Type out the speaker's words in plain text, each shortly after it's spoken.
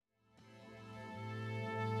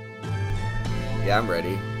Yeah, I'm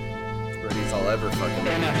ready. Ready as I'll ever fucking be.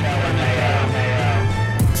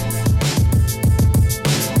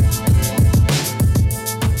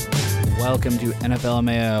 Welcome to NFL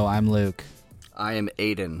Mayo. I'm Luke. I am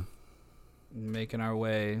Aedan. Making our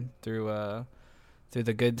way through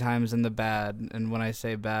the good times and the bad. And when I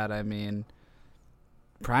say bad, I mean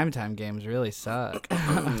primetime games really suck.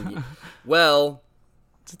 Well,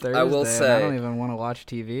 it's Thursday, I will say, I don't even want to watch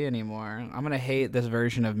TV anymore. I'm going to hate this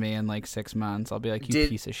version of me in like 6 months. I'll be like, you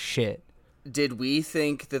piece of shit. Did we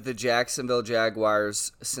think that the Jacksonville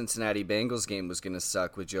Jaguars Cincinnati Bengals game was going to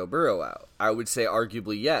suck with Joe Burrow out? I would say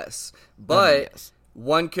arguably yes. But yes.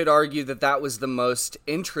 One could argue that that was the most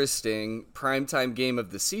interesting primetime game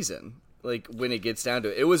of the season. Like, when it gets down to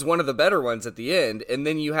it. It was one of the better ones at the end. And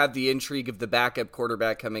then you have the intrigue of the backup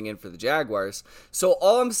quarterback coming in for the Jaguars. So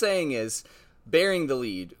all I'm saying is, bearing the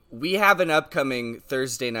lead, we have an upcoming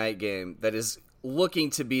Thursday night game that is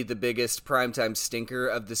looking to be the biggest primetime stinker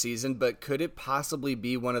of the season, but could it possibly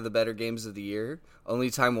be one of the better games of the year?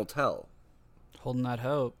 Only time will tell. Holding that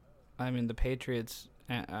hope. I mean, the Patriots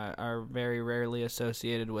are very rarely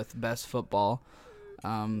associated with best football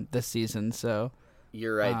this season, so...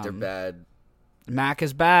 You're right, they're bad. Mac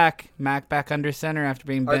is back. Mac back under center after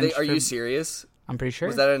being benched. Are you serious? I'm pretty sure.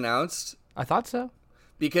 Was that announced? I thought so.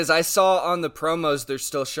 Because I saw on the promos they're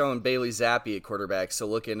still showing Bailey Zappi at quarterback, so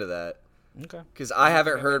look into that. Okay. Because I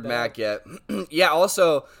haven't heard Mac yet. Yeah,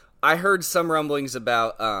 also, I heard some rumblings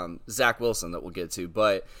about Zach Wilson that we'll get to,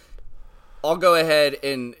 but I'll go ahead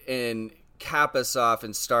and cap us off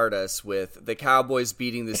and start us with the Cowboys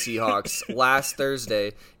beating the Seahawks last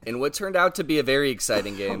Thursday in what turned out to be a very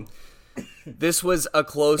exciting game. This was a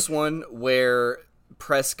close one where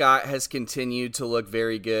Prescott has continued to look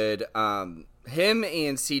very good. Him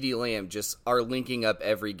and CeeDee Lamb just are linking up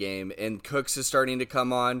every game, and Cooks is starting to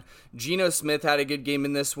come on. Geno Smith had a good game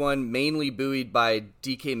in this one, mainly buoyed by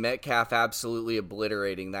DK Metcalf absolutely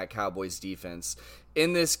obliterating that Cowboys defense.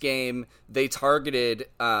 In this game, they targeted,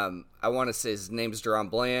 I want to say his name's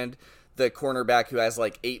Deron Bland, the cornerback who has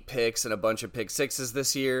like 8 picks and a bunch of pick sixes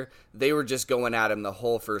this year. They were just going at him the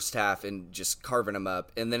whole first half and just carving him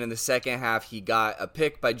up. And then in the second half, he got a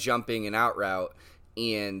pick by jumping an out route.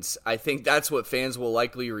 And I think that's what fans will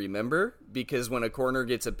likely remember, because when a corner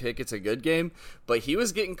gets a pick, it's a good game. But he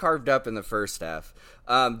was getting carved up in the first half.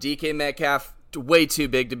 DK Metcalf, way too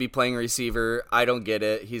big to be playing receiver. I don't get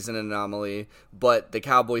it. He's an anomaly. But the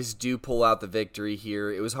Cowboys do pull out the victory here.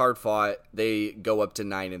 It was hard fought. They go up to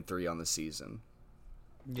 9-3 on the season.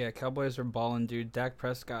 Yeah, Cowboys are balling, dude. Dak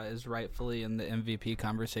Prescott is rightfully in the MVP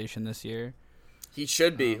conversation this year. He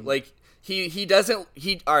should be. He doesn't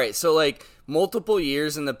all right, so like multiple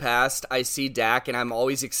years in the past I see Dak and I'm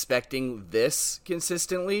always expecting this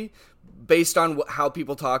consistently based on how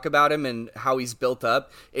people talk about him and how he's built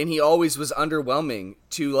up, and he always was underwhelming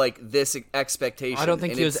to like this expectation. I don't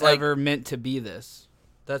think he was ever meant to be this.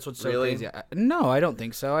 That's what's so crazy. No, I don't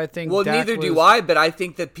think so. I think neither do I, but I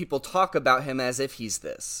think that people talk about him as if he's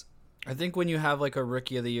this. I think when you have like a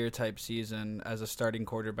rookie of the year type season as a starting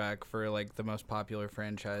quarterback for like the most popular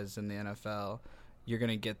franchise in the NFL, you're going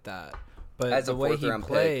to get that. But as the way he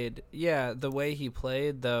played, the way he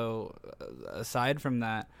played though, aside from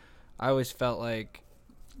that, I always felt like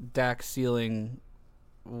Dak's ceiling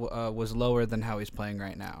was lower than how he's playing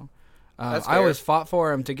right now. I always fought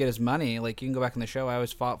for him to get his money. Like, you can go back in the show, I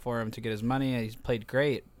always fought for him to get his money. He's played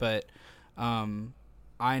great, but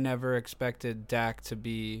I never expected Dak to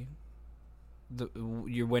be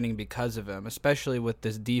you're winning because of him, especially with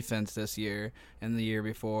this defense this year and the year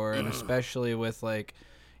before, and especially with like,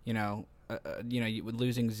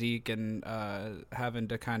 losing Zeke and having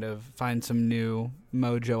to kind of find some new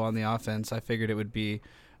mojo on the offense. I figured it would be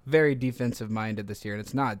very defensive minded this year, and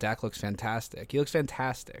it's not. Dak looks fantastic. He looks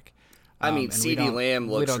fantastic. I mean, CeeDee Lamb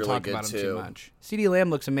looks really good too. We don't talk about him too much. CeeDee Lamb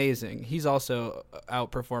looks amazing. He's also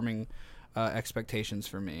outperforming expectations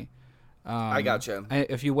for me. I gotcha.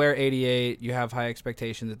 If you wear 88, you have high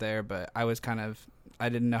expectations there, but I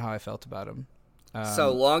didn't know how I felt about him.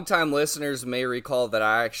 So longtime listeners may recall that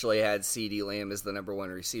I actually had CeeDee Lamb as the number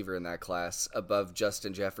 1 receiver in that class, above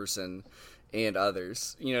Justin Jefferson and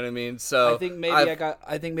others. You know what I mean? So I think maybe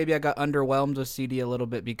I got underwhelmed with CD a little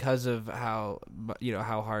bit because of how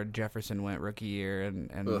hard Jefferson went rookie year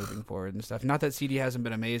and moving forward and stuff. Not that CD hasn't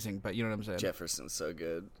been amazing, but you know what I'm saying. Jefferson's so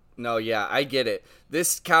good. No, yeah, I get it.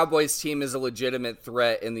 This Cowboys team is a legitimate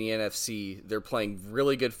threat in the NFC. They're playing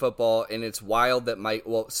really good football, and it's wild that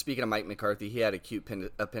speaking of Mike McCarthy, he had acute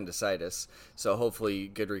appendicitis, so hopefully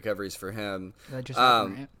good recoveries for him. That just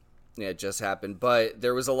happened, right? Yeah, it just happened. But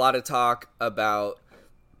there was a lot of talk about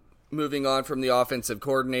moving on from the offensive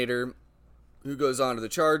coordinator who goes on to the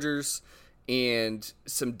Chargers, and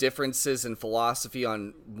some differences in philosophy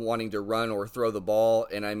on wanting to run or throw the ball.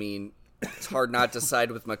 And I mean, it's hard not to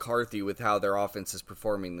side with McCarthy with how their offense is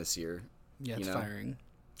performing this year. Yeah, it's firing.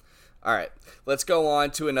 All right, let's go on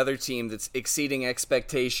to another team that's exceeding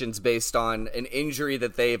expectations based on an injury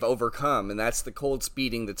that they've overcome, and that's the Colts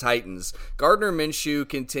beating the Titans. Gardner Minshew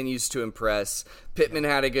continues to impress. Pittman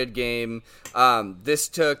had a good game. This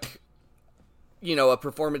took, a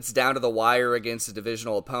performance down to the wire against a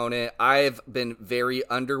divisional opponent. I've been very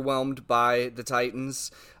underwhelmed by the Titans.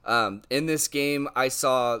 In this game, I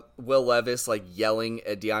saw Will Levis yelling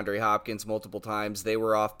at DeAndre Hopkins multiple times. They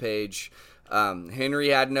were off page. Henry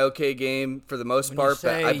had an okay game for the most part,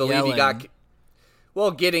 but I believe he got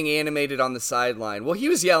getting animated on the sideline. Well, he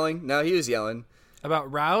was yelling. No, he was yelling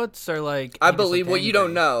about routes or I believe. Well, you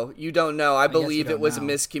don't know. You don't know. I believe it was a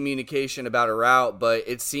miscommunication about a route, but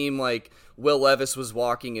it seemed like Will Levis was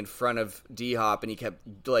walking in front of D-Hop, and he kept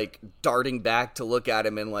darting back to look at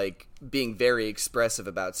him and being very expressive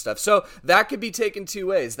about stuff. So that could be taken two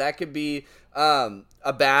ways. That could be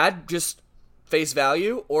a bad just face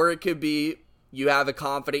value, or it could be you have a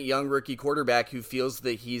confident young rookie quarterback who feels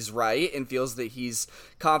that he's right and feels that he's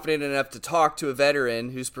confident enough to talk to a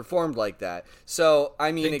veteran who's performed like that. So,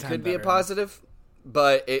 I mean, it could be a positive,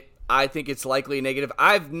 but I think it's likely a negative.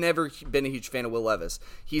 I've never been a huge fan of Will Levis.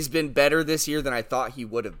 He's been better this year than I thought he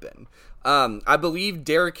would have been. I believe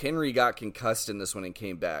Derrick Henry got concussed in this one and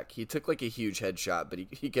came back. He took a huge headshot, but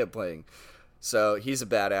he kept playing. So, he's a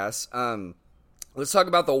badass. Let's talk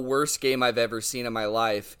about the worst game I've ever seen in my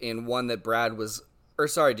life, and one that Brad was...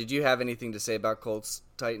 sorry, did you have anything to say about Colts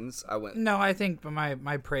Titans? No, I think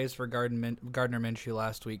my praise for Gardner Minshew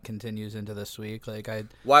last week continues into this week.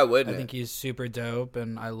 Why wouldn't I think he's super dope,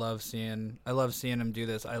 and I love seeing him do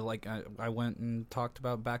this. I went and talked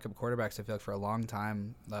about backup quarterbacks, I feel like, for a long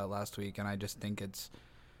time last week, and I just think it's...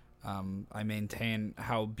 I maintain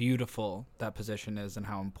how beautiful that position is and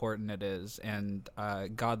how important it is, and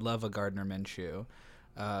God love a Gardner Minshew,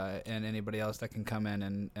 and anybody else that can come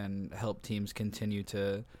in and help teams continue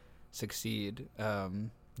to succeed.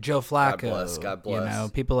 Joe Flacco, God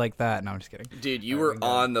bless. People like that. No, I'm just kidding. Dude, you were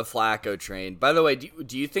on the Flacco train. By the way,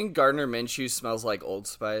 do you think Gardner Minshew smells like Old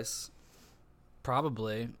Spice?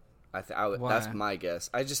 Probably. That's my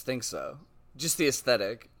guess. I just think so. Just the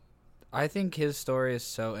aesthetic. I think his story is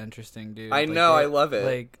so interesting, dude. I know, I love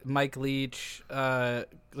it. Mike Leach,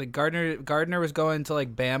 Gardner was going to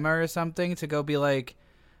Bama or something to go be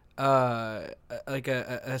a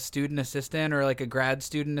student assistant or a grad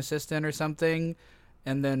student assistant or something,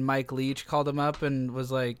 and then Mike Leach called him up and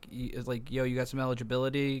was like, "Yo, you got some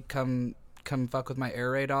eligibility? Come fuck with my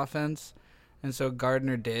air raid offense." And so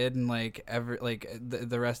Gardner did, and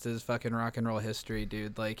the rest is fucking rock and roll history,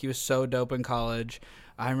 dude. He was so dope in college.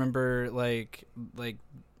 I remember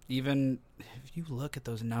even if you look at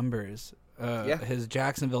those numbers, his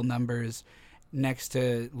Jacksonville numbers next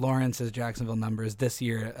to Lawrence's Jacksonville numbers this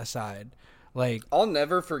year aside, I'll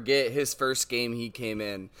never forget his first game he came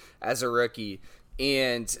in as a rookie,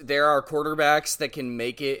 and there are quarterbacks that can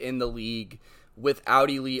make it in the league without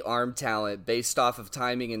elite arm talent based off of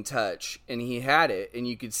timing and touch, and he had it, and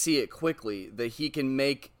you could see it quickly that he can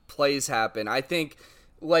make plays happen. I think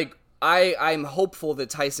I'm hopeful that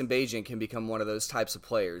Tyson Bagent can become one of those types of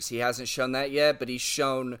players. He hasn't shown that yet, but he's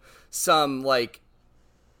shown some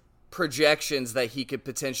projections that he could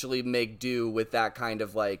potentially make do with that kind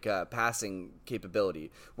of passing capability,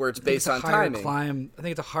 where it's based on timing. I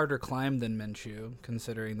think it's a harder climb than Minshew,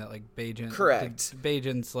 considering that Bagent. Correct.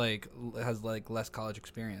 Bagent's has less college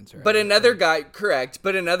experience, right? But another guy, correct.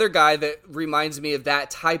 But another guy that reminds me of that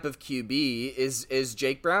type of QB is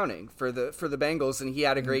Jake Browning for the Bengals, and he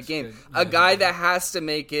had a great game. A guy that has to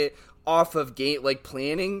make it off of game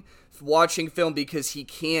planning. Watching film, because he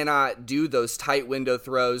cannot do those tight window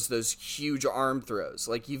throws, those huge arm throws.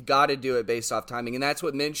 You've got to do it based off timing, and that's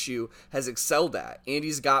what Minshew has excelled at. And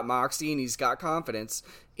he's got moxie, and he's got confidence,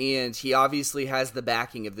 and he obviously has the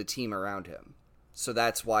backing of the team around him. So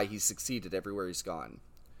that's why he's succeeded everywhere he's gone.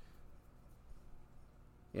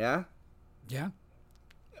 Yeah? Yeah.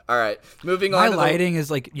 All right, moving on. My lighting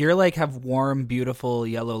is you're have warm, beautiful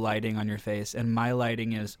yellow lighting on your face, and my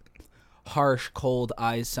lighting is harsh, cold,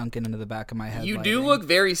 eyes sunken into the back of my head. You do look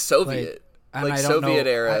very Soviet, Soviet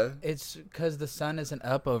era. It's because the sun isn't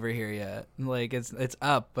up over here yet. It's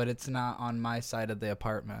up, but it's not on my side of the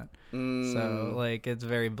apartment. So it's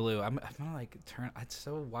very blue. I'm gonna turn. It's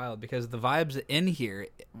so wild because the vibes in here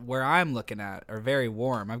where I'm looking at are very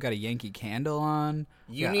warm. I've got a Yankee Candle on.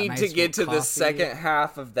 You need to get to the second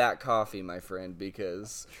half of that coffee, my friend,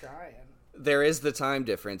 because there is the time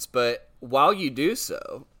difference. But while you do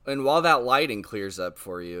so, And while that lighting clears up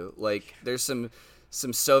for you, like there's some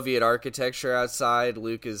Soviet architecture outside.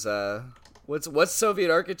 Luke is what's Soviet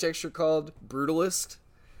architecture called? Brutalist.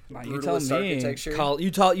 Brutalist architecture.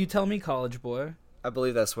 You tell me, college boy. I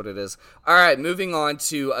believe that's what it is. All right, moving on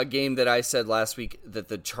to a game that I said last week that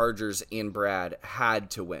the Chargers and Brad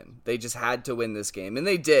had to win. They just had to win this game, and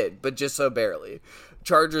they did, but just so barely.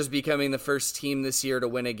 Chargers becoming the first team this year to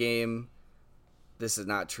win a game. This is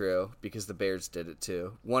not true because the Bears did it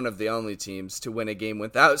too. One of the only teams to win a game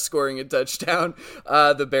without scoring a touchdown.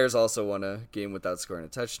 The Bears also won a game without scoring a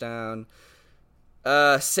touchdown.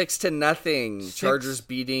 6-0. Chargers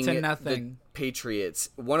beating the Patriots.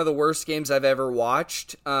 One of the worst games I've ever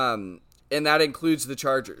watched. And that includes the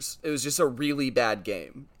Chargers. It was just a really bad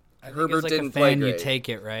game. Herbert didn't play great. You take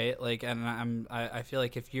it, right? Like, and I feel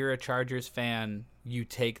like if you're a Chargers fan, you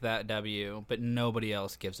take that W, but nobody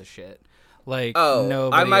else gives a shit. Like,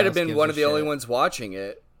 I might have been one of the only ones watching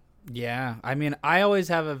it. Yeah, I mean, I always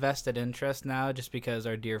have a vested interest now, just because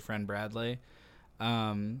our dear friend Bradley,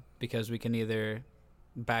 because we can either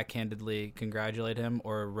backhandedly congratulate him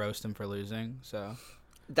or roast him for losing. So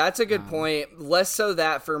that's a good point. Less so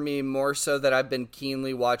that for me, more so that I've been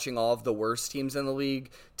keenly watching all of the worst teams in the league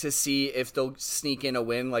to see if they'll sneak in a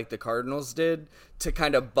win like the Cardinals did to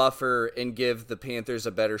kind of buffer and give the Panthers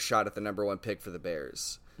a better shot at the number 1 pick for the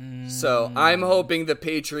Bears. So I'm hoping the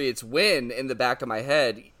Patriots win in the back of my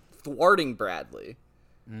head, thwarting Bradley,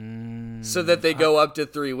 so that they go up to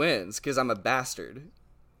 3 wins because I'm a bastard.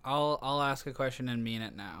 I'll ask a question and mean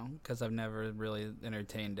it now because I've never really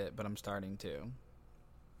entertained it, but I'm starting to.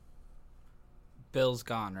 Bill's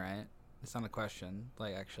gone, right? It's not a question.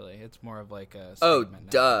 Like, actually, it's more of like a statement.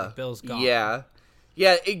 Duh. Like, Bill's gone.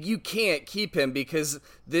 Yeah, you can't keep him because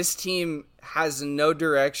this team has no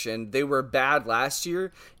direction. They were bad last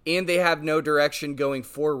year, and they have no direction going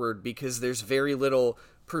forward because there's very little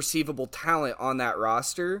perceivable talent on that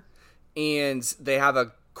roster, and they have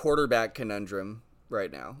a quarterback conundrum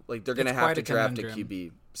right now. Like, they're going to have to draft a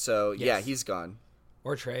QB. So, yes. Yeah, he's gone.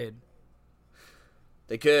 Or trade.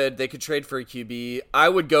 They could trade for a QB. I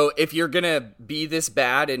would go, if you're going to be this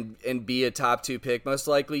bad and be a top 2 pick, most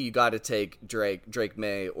likely you got to take Drake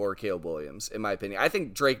May or Caleb Williams, in my opinion. I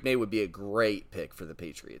think Drake May would be a great pick for the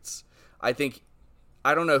Patriots. I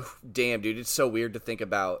don't know, damn, dude, it's so weird to think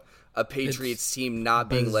about a Patriots team not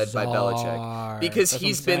being led by Belichick. Because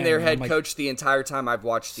he's been their head coach the entire time I've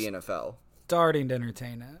watched the NFL. Starting to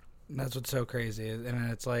entertain it. That's what's so crazy.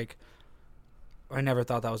 And it's like, I never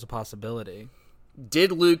thought that was a possibility.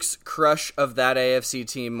 Did Luke's crush of that AFC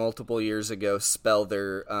team multiple years ago spell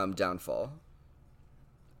their downfall?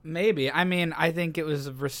 Maybe. I mean, I think it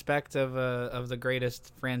was respect of the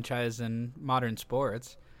greatest franchise in modern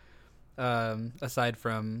sports, aside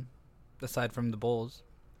from the Bulls.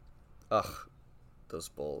 Ugh, those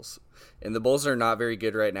Bulls. And the Bulls are not very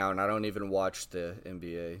good right now, and I don't even watch the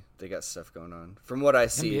NBA. They got stuff going on. From what I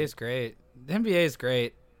see. The NBA is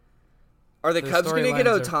great. Are the Cubs going to get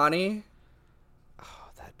Ohtani?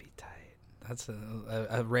 That'd be tight. That's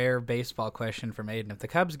a rare baseball question from Aedan. If the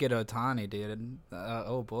Cubs get Ohtani, dude,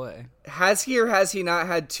 oh boy. Has he or has he not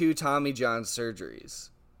had 2 Tommy John surgeries?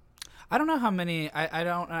 I don't know how many. I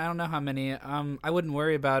don't know how many. I wouldn't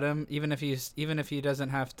worry about him. Even if he doesn't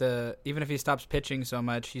have to. Even if he stops pitching so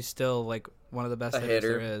much, he's still like one of the best hitters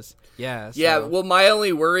there is. Yeah. So. Yeah. Well, my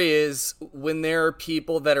only worry is when there are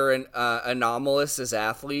people that are anomalous as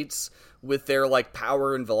athletes with their like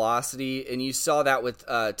power and velocity, and you saw that with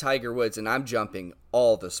Tiger Woods. And I'm jumping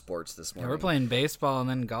all the sports this morning. Yeah, we're playing baseball and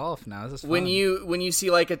then golf now. This is fun. When you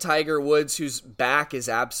see like a Tiger Woods whose back is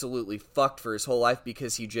absolutely fucked for his whole life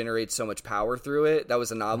because he generates so much power through it. That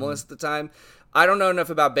was anomalous at the time. I don't know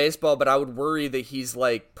enough about baseball, but I would worry that he's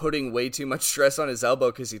like putting way too much stress on his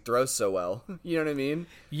elbow because he throws so well. You know what I mean?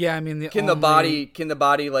 Yeah, I mean can the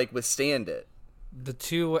body like withstand it?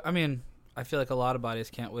 I feel like a lot of bodies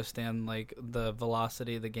can't withstand like the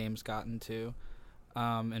velocity the game's gotten to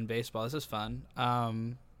in baseball. This is fun.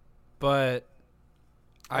 But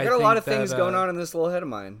I got a lot of things going on in this little head of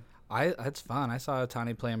mine. It's fun. I saw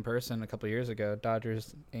Ohtani play in person a couple years ago,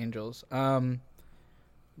 Dodgers Angels.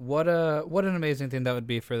 What an amazing thing that would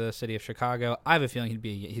be for the city of Chicago. I have a feeling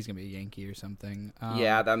he's gonna be a Yankee or something.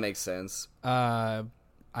 Yeah, that makes sense.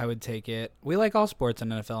 I would take it. We like all sports in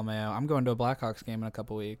NFL, Mayo. I'm going to a Blackhawks game in a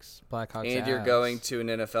couple weeks. Blackhawks. And you're going to an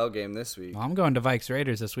NFL game this week. Well, I'm going to Vikes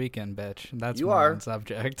Raiders this weekend, bitch. That's more on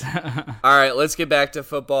subject. All right, let's get back to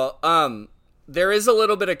football. There is a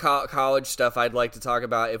little bit of college stuff I'd like to talk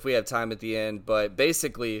about if we have time at the end, but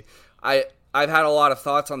basically, I've had a lot of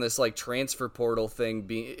thoughts on this like transfer portal thing.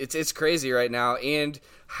 It's crazy right now, and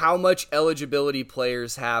how much eligibility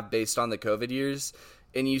players have based on the COVID years.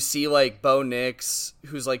 and you see like Bo Nix,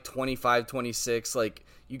 who's like 25, 26, like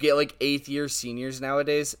you get like 8th year seniors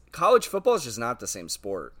nowadays. College football is just not the same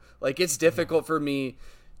sport. Like it's difficult for me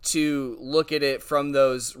to look at it from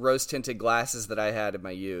those rose-tinted glasses that I had in my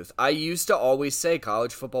youth. I used to always say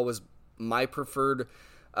college football was my preferred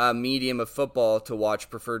medium of football to watch,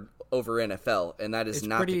 preferred over NFL, and that is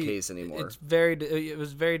not the case anymore. It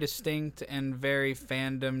was very distinct and very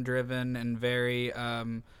fandom driven and very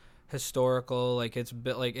historical. Like it's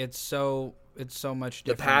so much different.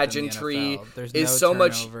 The pageantry There's is no so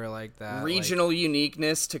much like that. Regional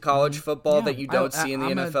uniqueness to college football that you don't see in the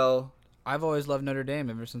NFL. I've always loved Notre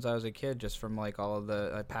Dame ever since I was a kid, just from like all of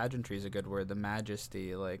the pageantry is a good word, the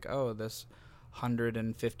majesty, like, oh, this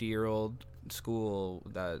 150-year-old school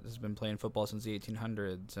that has been playing football since the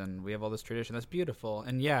 1800s, and we have all this tradition. That's beautiful.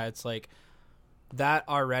 And yeah, it's like that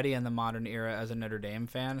already in the modern era as a Notre Dame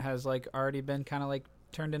fan has like already been kind of like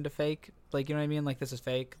turned into fake. Like, you know what I mean? Like, this is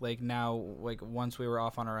fake. Like, now, like, once we were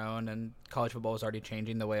off on our own and college football was already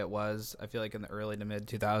changing the way it was, I feel like in the early to mid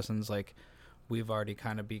 2000s, like, we've already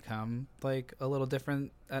kind of become like a little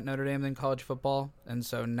different at Notre Dame than college football, and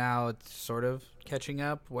so now it's sort of catching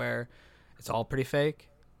up where it's all pretty fake.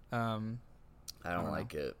 I don't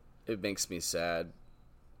like it. It makes me sad.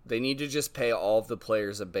 They need to just pay all of the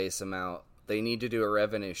players a base amount. They need to do a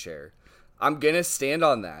revenue share. I'm gonna stand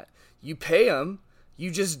on that. You pay them.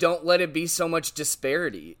 You just don't let it be so much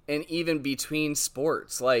disparity, and even between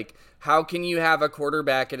sports. Like, how can you have a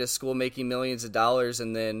quarterback at a school making millions of dollars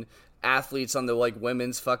and then athletes on the like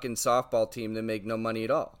women's fucking softball team that make no money at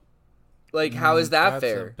all? Like, how is that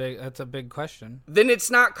fair? That's a big question. Then it's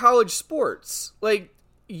not college sports. Like,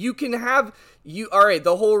 you can have all right,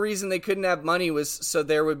 the whole reason they couldn't have money was so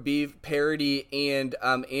there would be parity and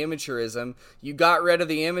amateurism. You got rid of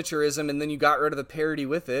the amateurism and then you got rid of the parity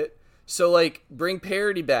with it. So like, bring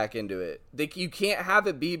parity back into it. You can't have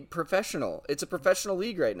it be professional. It's a professional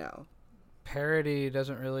league right now. Parity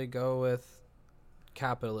doesn't really go with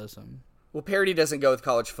capitalism. Well, parity doesn't go with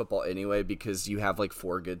college football anyway because you have like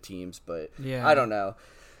 4 good teams, but yeah. I don't know.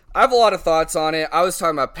 I have a lot of thoughts on it. I was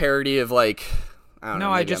talking about parity of like, I don't know.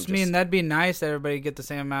 No, I just mean that'd be nice that everybody get the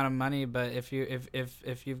same amount of money, but if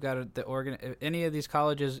you've got any of these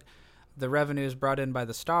colleges, the revenue is brought in by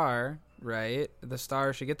the Star, right? The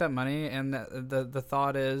Star should get that money, and the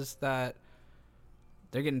thought is that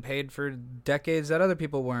they're getting paid for decades that other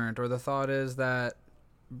people weren't, or the thought is that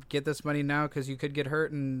get this money now because you could get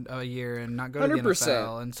hurt in a year and not go to the 100%.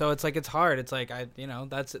 NFL. And so it's like, it's hard. It's like,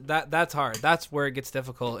 that's hard. That's where it gets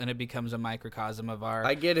difficult, and it becomes a microcosm of our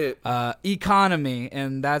I get it. Economy,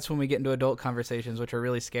 and that's when we get into adult conversations, which are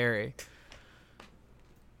really scary.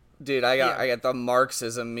 Dude, I got the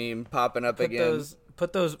Marxism meme popping up again.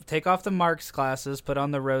 Take off the Marx glasses, put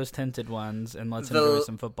on the rose tinted ones, and let's enjoy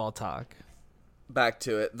some football talk. Back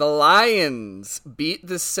to it. The Lions beat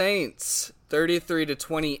the Saints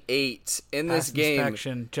 33-28 in this game.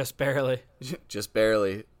 Inspection, just barely. Just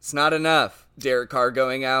barely. It's not enough. Derek Carr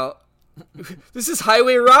going out. This is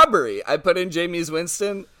highway robbery. I put in Jameis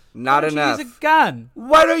Winston. Not enough. Use a gun.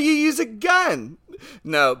 Why don't you use a gun?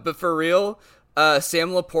 No, but for real, Sam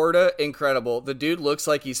Laporta, incredible. The dude looks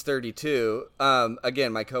like he's 32.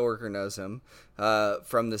 Again, my coworker knows him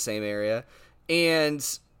from the same area. And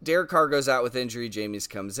Derek Carr goes out with injury. Jameis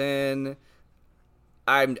comes in.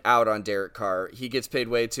 I'm out on Derek Carr. He gets paid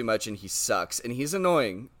way too much, and he sucks. And he's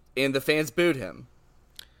annoying. And the fans booed him.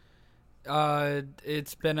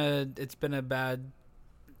 It's been a bad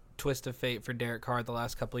twist of fate for Derek Carr the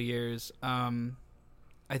last couple of years. I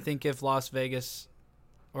think if Las Vegas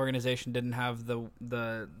organization didn't have the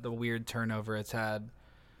weird turnover it's had,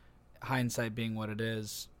 hindsight being what it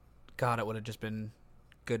is, God, it would have just been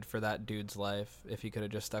good for that dude's life if he could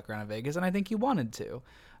have just stuck around in Vegas, and I think he wanted to.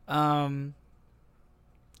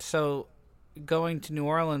 So going to New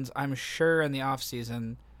Orleans, I'm sure in the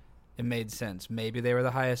offseason it made sense. Maybe they were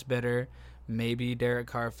the highest bidder. Maybe Derek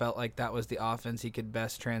Carr felt like that was the offense he could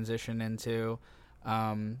best transition into.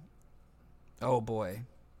 Oh boy,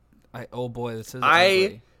 this is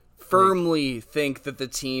ugly. Firmly think that the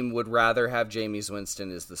team would rather have Jameis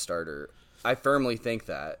Winston as the starter. I firmly think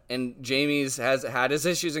that. And Jameis has had his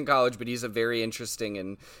issues in college, but he's a very interesting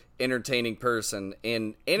and entertaining person,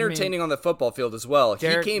 and entertaining on the football field as well.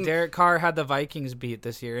 Derek Carr had the Vikings beat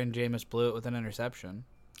this year, and Jameis blew it with an interception.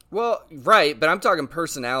 Well, right, but I'm talking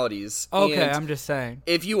personalities. Okay, I'm just saying.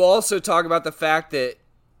 If you also talk about the fact that,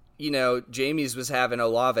 Jameis was having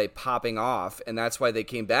Olave popping off, and that's why they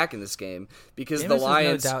came back in this game, because Jameis the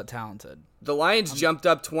Lions is no doubt talented. The Lions jumped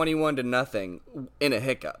up 21-0 in a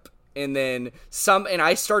hiccup. And then and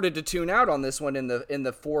I started to tune out on this one in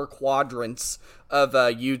the 4 quadrants of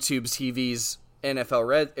YouTube TV's NFL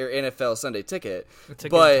Red or NFL Sunday Ticket. It's a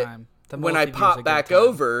but good time. When I pop back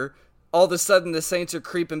over, all of a sudden the Saints are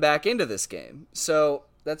creeping back into this game. So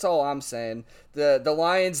that's all I'm saying. The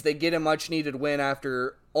Lions, they get a much needed win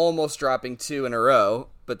after almost dropping 2 in a row,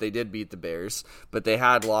 but they did beat the Bears, but they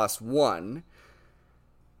had lost 1.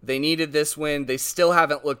 They needed this win. They still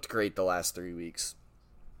haven't looked great the last 3 weeks.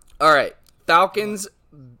 All right, Falcons.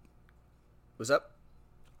 What's up?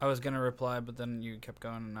 I was going to reply, but then you kept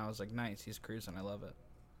going, and I was like, nice, he's cruising. I love it.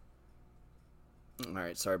 All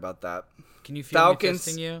right, sorry about that. Can you feel me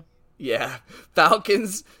fisting you? Yeah.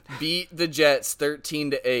 Falcons beat the Jets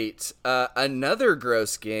 13-8. Another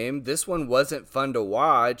gross game. This one wasn't fun to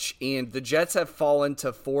watch, and the Jets have fallen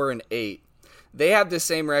to 4-8. They have the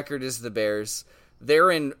same record as the Bears. They're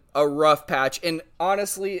in a rough patch, and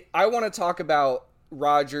honestly, I want to talk about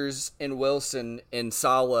Rodgers and Wilson and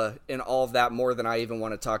Saleh and all of that more than I even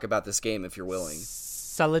want to talk about this game, if you're willing.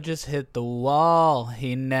 Saleh just hit the wall.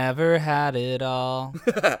 He never had it all.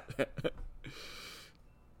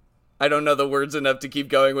 I don't know the words enough to keep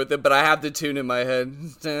going with it, but I have the tune in my head.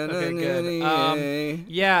 Okay, good.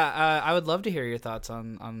 I would love to hear your thoughts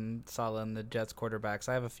on Saleh and the Jets quarterbacks.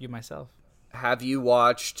 I have a few myself. Have you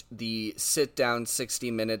watched the sit-down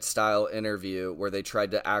 60-minute style interview where they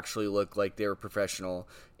tried to actually look like they were professional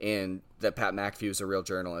and that Pat McAfee was a real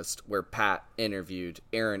journalist, where Pat interviewed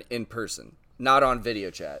Aaron in person, not on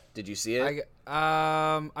video chat? Did you see it?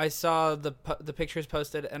 I saw the pictures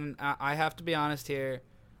posted, and I have to be honest here.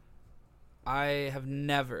 I have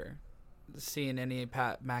never seen any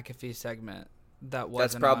Pat McAfee segment that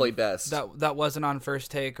wasn't. That's probably best. That wasn't on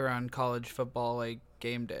First Take or on college football like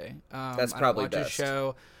game day. That's probably best. I watch a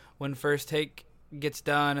show when First Take gets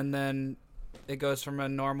done, and then it goes from a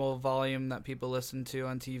normal volume that people listen to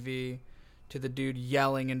on TV to the dude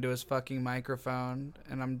yelling into his fucking microphone.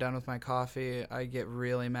 And I'm done with my coffee. I get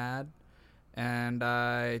really mad, and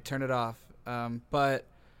I turn it off. But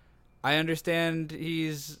I understand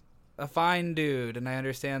he's a fine dude, and I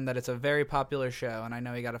understand that it's a very popular show, and I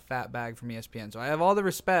know he got a fat bag from ESPN, so I have all the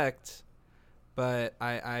respect, but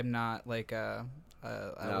I'm not like I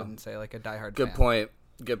wouldn't say like a diehard fan.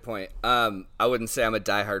 Good point. I wouldn't say I'm a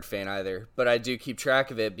diehard fan either, but I do keep track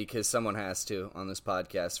of it because someone has to on this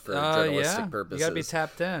podcast for journalistic purposes. You gotta be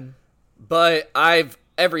tapped in. But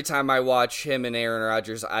every time I watch him and Aaron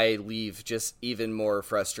Rodgers, I leave just even more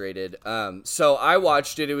frustrated. So I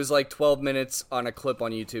watched it. It was like 12 minutes on a clip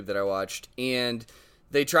on YouTube that I watched, and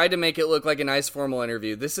they tried to make it look like a nice formal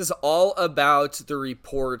interview. This is all about the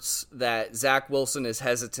reports that Zach Wilson is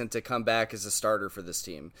hesitant to come back as a starter for this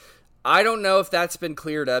team. I don't know if that's been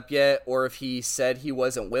cleared up yet, or if he said he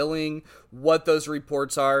wasn't willing, what those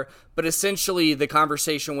reports are, but essentially the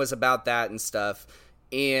conversation was about that and stuff.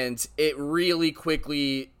 And it really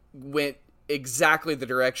quickly went exactly the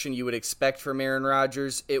direction you would expect from Aaron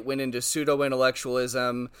Rodgers. It went into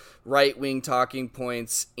pseudo-intellectualism, right-wing talking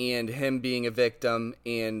points, and him being a victim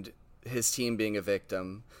and his team being a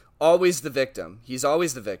victim. Always the victim. He's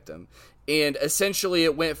always the victim. And essentially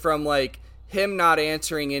it went from like him not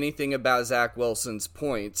answering anything about Zach Wilson's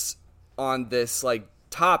points on this like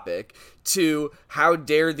topic to how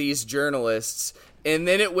dare these journalists. And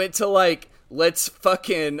then it went to like, let's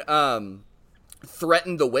fucking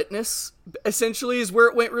threaten the witness, essentially, is where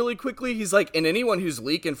it went really quickly. He's like, and anyone who's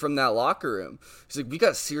leaking from that locker room, he's like, we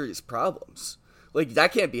got serious problems. Like,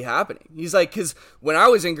 that can't be happening. He's like, because when I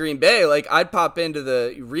was in Green Bay, like, I'd pop into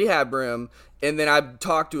the rehab room, and then I'd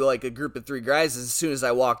talk to, like, a group of 3 guys. As soon as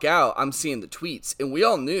I walk out, I'm seeing the tweets, and we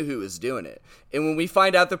all knew who was doing it. And when we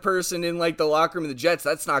find out the person in, like, the locker room of the Jets,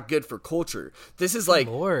 that's not good for culture. This is, like,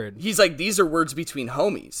 Lord. He's like, these are words between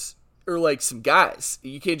homies. Or like some guys.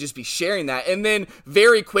 You can't just be sharing that. And then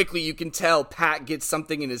very quickly you can tell Pat gets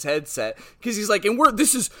something in his headset because he's like, and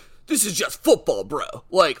this is just football, bro.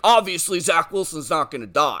 Like, obviously Zach Wilson's not gonna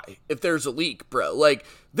die if there's a leak, bro. Like,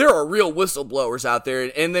 there are real whistleblowers out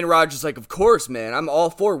there. And then Roger's like, of course, man, I'm all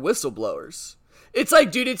for whistleblowers. It's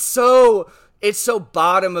like, dude, it's so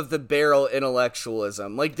bottom of the barrel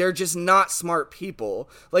intellectualism. Like, they're just not smart people.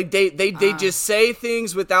 Like, they just say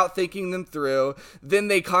things without thinking them through. Then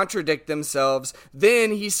they contradict themselves.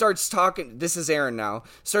 Then he starts talking. This is Aaron now.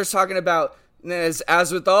 Starts talking about,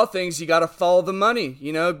 as with all things, you got to follow the money,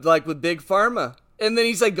 you know, like with Big Pharma. And then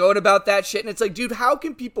he's like going about that shit. And it's like, dude, how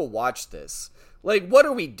can people watch this? Like, what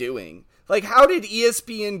are we doing? Like, how did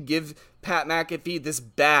ESPN give Pat McAfee this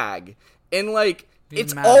bag? And like,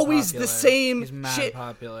 it's always popular. The same He's mad shit.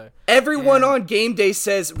 Popular. Everyone on game day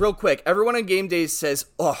says, real quick,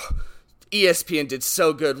 oh, ESPN did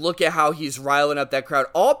so good. Look at how he's riling up that crowd.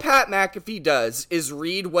 All Pat McAfee does is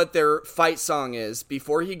read what their fight song is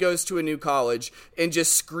before he goes to a new college and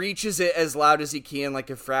just screeches it as loud as he can like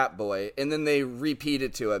a frat boy, and then they repeat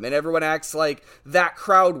it to him. And everyone acts like that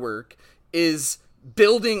crowd work is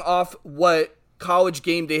building off what College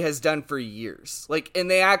Game Day has done for years. Like, and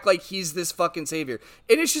they act like he's this fucking savior.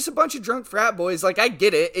 And it's just a bunch of drunk frat boys. Like, I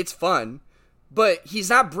get it. It's fun. But he's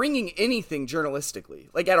not bringing anything journalistically,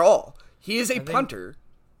 like, at all. He is a punter.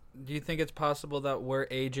 Do you think it's possible that we're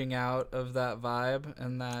aging out of that vibe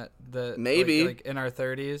and that maybe like in our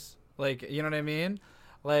 30s? Like, you know what I mean?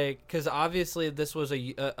 Like, because obviously this was a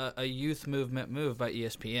youth movement move by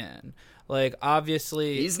ESPN. Like,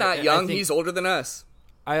 obviously he's not young. He's older than us.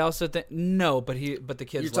 I also think no, but the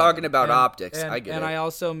kids. You're talking about optics. I get it. And I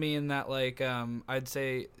also mean that, like, I'd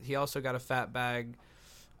say he also got a fat bag,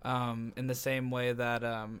 in the same way that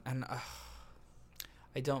I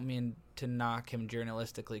don't mean to knock him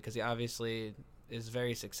journalistically, because he obviously is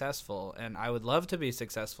very successful, and I would love to be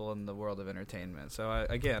successful in the world of entertainment. So,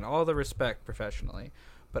 again, all the respect professionally.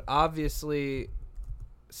 But obviously,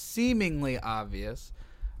 seemingly obvious,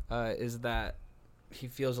 is that he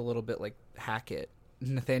feels a little bit like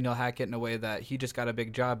Nathaniel Hackett, in a way that he just got a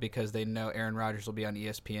big job because they know Aaron Rodgers will be on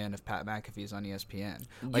ESPN if Pat McAfee's on ESPN.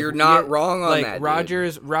 Like, you're not wrong on that.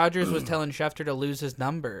 Rodgers was telling Schefter to lose his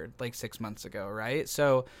number like 6 months ago, right?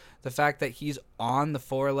 So the fact that he's on the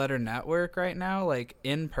 4-letter network right now, like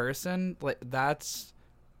in person, like that's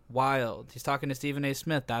wild. He's talking to Stephen A.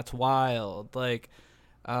 Smith. That's wild. Like,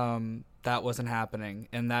 that wasn't happening,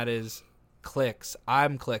 and that is clicks.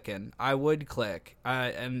 I'm clicking. I would click.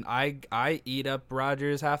 And I eat up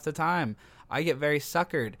Rodgers half the time. I get very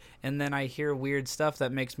suckered, and then I hear weird stuff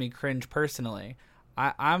that makes me cringe personally.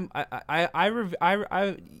 I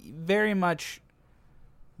very much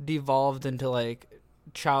devolved into like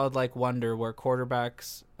childlike wonder, where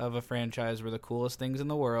quarterbacks of a franchise were the coolest things in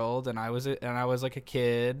the world, and I was like a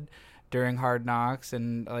kid during Hard Knocks,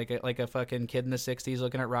 and like a fucking kid in the 60s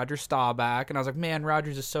looking at Roger Staubach, and I was like, man,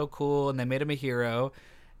 Rodgers is so cool, and they made him a hero,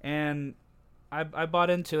 and I bought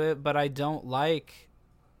into it, but I don't like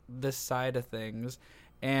this side of things,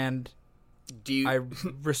 and I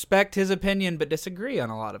respect his opinion but disagree on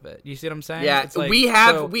a lot of it. You see what I'm saying? Yeah, like, we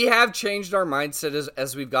have changed our mindset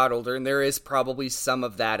as we've got older, and there is probably some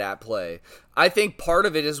of that at play. I think part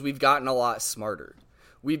of it is we've gotten a lot smarter.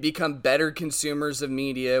 We've become better consumers of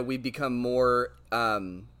media. We've become more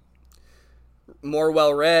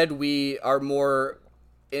well-read. We are more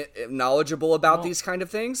knowledgeable about these kind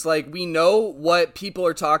of things. Like, we know what people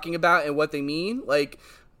are talking about and what they mean. Like,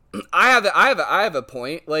 I have a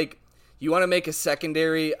point. Like, you want to make a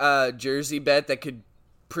secondary jersey bet that could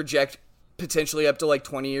project potentially up to like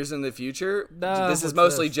 20 years in the future. This is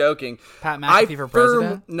mostly joking. Pat McAfee for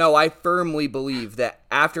president? No, I firmly believe that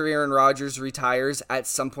after Aaron Rodgers retires at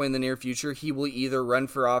some point in the near future, he will either run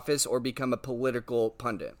for office or become a political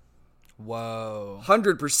pundit. Whoa.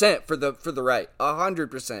 100% for the right.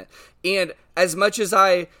 100%. And as much as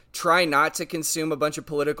I try not to consume a bunch of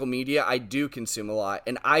political media, I do consume a lot.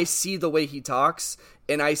 And I see the way he talks,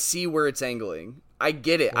 and I see where it's angling. I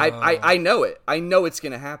get it. I know it. I know it's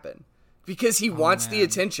going to happen. Because he wants the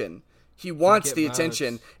attention. He wants the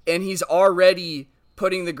attention. And he's already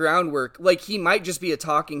putting the groundwork. Like, he might just be a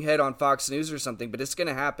talking head on Fox News or something, but it's going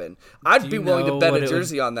to happen. I'd be willing to bet a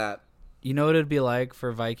jersey on that. You know what it'd be like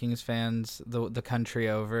for Vikings fans, the country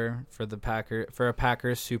over, for a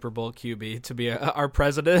Packers Super Bowl QB to be our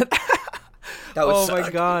president? Oh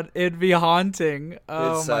my God, it'd be haunting.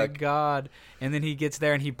 Oh my God. And then he gets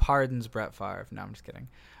there and he pardons Brett Favre. No, I'm just kidding.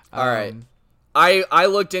 All right. I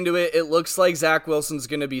looked into it. It looks like Zach Wilson's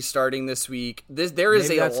going to be starting this week. There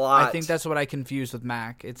is a lot. I think that's what I confused with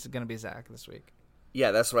Mac. It's going to be Zach this week.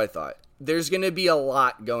 Yeah, that's what I thought. There's going to be a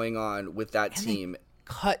lot going on with that team. They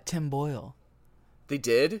cut Tim Boyle. They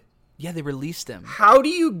did? Yeah, they released him. How do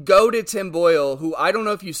you go to Tim Boyle, who, I don't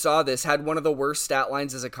know if you saw this, had one of the worst stat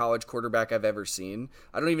lines as a college quarterback I've ever seen.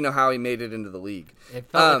 I don't even know how he made it into the league. It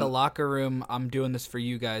felt like a locker room. I'm doing this for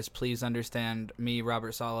you guys. Please understand me,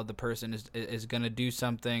 Robert Saleh, the person, is going to do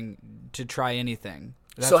something to try anything.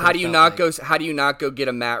 So how do you not go? How do you not go get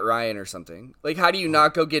a Matt Ryan or something? Like, how do you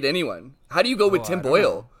not go get anyone? How do you go with Tim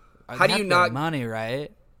Boyle? How do you not money,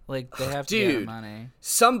 right? Like, they have to get money.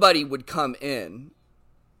 Somebody would come in.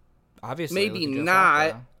 Obviously, maybe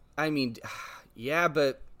not. I mean, yeah,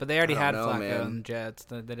 but they already had Flacco and Jets.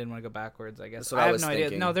 They didn't want to go backwards, I guess. That's what I was thinking.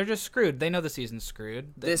 Idea. No, they're just screwed. They know the season's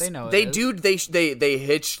screwed. They know it they is. do. They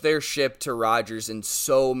hitched their ship to Rodgers in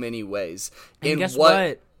so many ways. And guess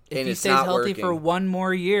what? If he stays healthy working. for one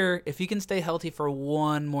more year, if he can stay healthy for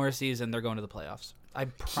one more season, they're going to the playoffs. I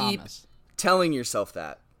promise. telling yourself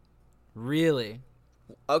that. Really?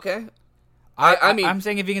 Okay. I mean, I'm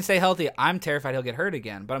saying if he can stay healthy, I'm terrified he'll get hurt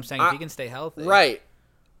again. But I'm saying if he can stay healthy, right?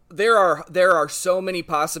 There are so many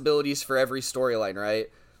possibilities for every storyline, right?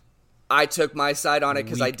 I took my side on it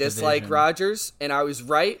because I dislike Rodgers, and I was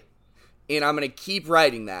right, and I'm gonna keep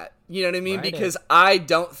writing that. You know what I mean? Because I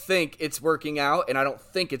don't think it's working out, and I don't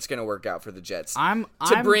think it's gonna work out for the Jets.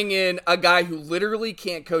 To bring in a guy who literally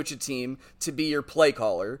can't coach a team to be your play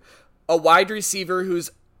caller, a wide receiver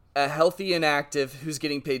who's a healthy and active, who's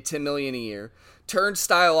getting paid $10 million a year,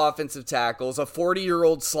 turnstile offensive tackles, a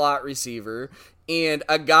 40-year-old slot receiver, and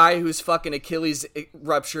a guy whose fucking Achilles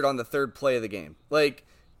ruptured on the third play of the game. Like,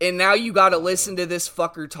 and now you got to listen to this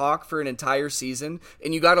fucker talk for an entire season,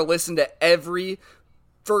 and you got to listen to every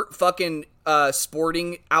fucking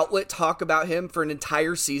sporting outlet talk about him for an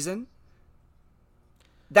entire season.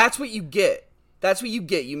 That's what you get. That's what you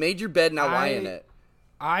get. You made your bed, now lie in it.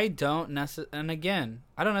 I don't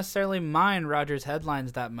necessarily mind Rodgers'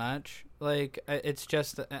 headlines that much. Like, it's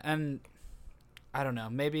just, and I don't know.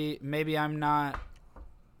 Maybe I'm not.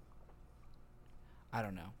 I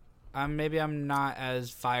don't know. Maybe I'm not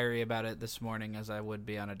as fiery about it this morning as I would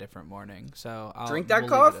be on a different morning. So drink that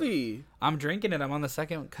coffee. I'm drinking it. I'm on the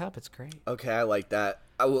second cup. It's great. Okay, I like that.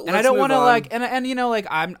 And I don't want to and you know, like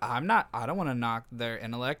I'm not. I don't want to knock their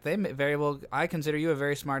intellect. They very well. I consider you a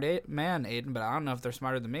very smart man, Aiden, but I don't know if they're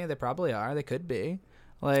smarter than me. They probably are. They could be.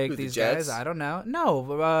 Like, these guys, I don't know. No,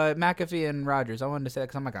 McAfee and Rodgers. I wanted to say that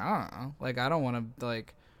because I'm like, I don't know. Like, I don't want to,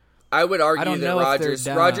 like. I would argue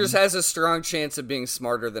that Rodgers has a strong chance of being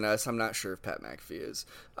smarter than us. I'm not sure if Pat McAfee is.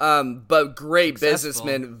 But great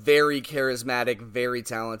businessmen, very charismatic, very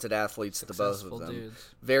talented athletes, the both of them. Dudes.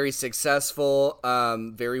 Very successful,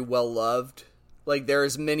 very well-loved. Like,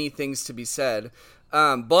 there's many things to be said.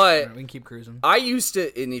 But we can keep cruising. I used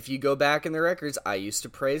to, and if you go back in the records, I used to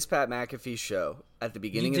praise Pat McAfee's show at the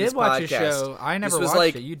beginning of this podcast. You did watch his show. I never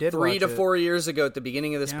watched it. You did watch it. 3 to 4 years ago at the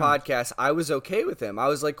beginning of this podcast, I was okay with him. I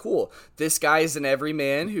was like, cool. This guy is an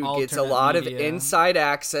everyman who gets a lot of inside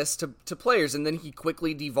access to players. And then he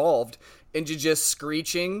quickly devolved into just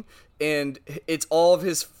screeching. And it's all of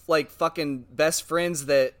his, like, fucking best friends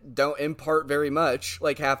that don't impart very much,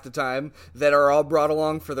 like, half the time, that are all brought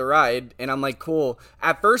along for the ride. And I'm like, cool.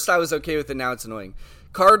 At first, I was okay with it. Now it's annoying.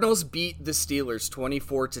 Cardinals beat the Steelers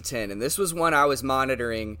 24-10. And this was one I was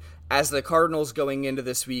monitoring as the Cardinals going into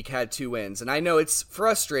this week had 2 wins. And I know it's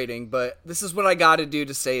frustrating, but this is what I got to do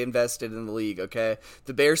to stay invested in the league, okay?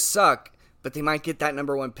 The Bears suck, but they might get that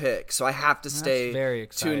number 1 pick. So I have to stay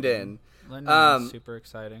tuned in. Super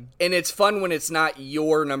exciting. And it's fun when it's not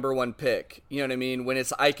your number 1 pick. You know what I mean? When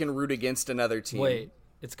it's I can root against another team. Wait,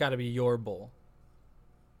 it's got to be your bowl.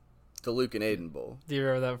 The Luke and Aiden Bowl. Do you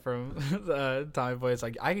remember that from Tommy Boy? It's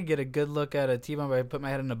like, I could get a good look at a T-bone by put my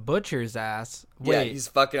head in a butcher's ass. Wait, yeah, he's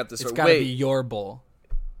fucking up the story. It's got to be your bowl.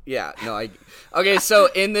 Yeah, no, okay, so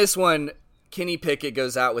in this one, Kenny Pickett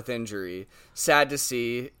goes out with injury. Sad to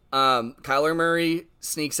see. Kyler Murray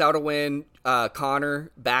sneaks out a win. Connor,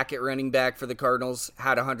 back at running back for the Cardinals,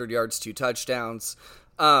 had 100 yards, 2 touchdowns.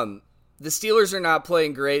 The Steelers are not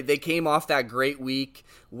playing great. They came off that great week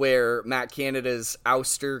where Matt Canada's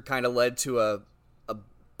ouster kind of led to a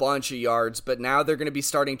bunch of yards, but now they're going to be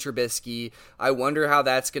starting Trubisky. I wonder how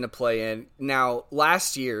that's going to play in. Now,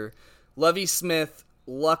 last year, Lovie Smith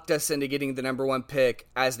lucked us into getting the number 1 pick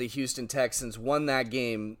as the Houston Texans won that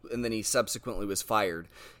game, and then he subsequently was fired.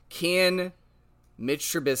 Can Mitch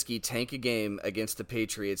Trubisky tank a game against the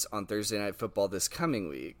Patriots on Thursday Night Football this coming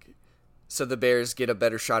week so the Bears get a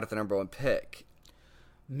better shot at the number 1 pick?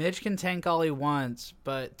 Mitch can tank all he wants,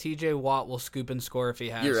 but TJ Watt will scoop and score if he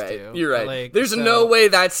has to. You're right. Like, there's no way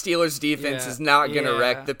that Steelers defense is not going to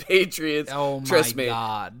wreck the Patriots. Oh, Trust me.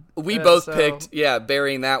 God. We both picked,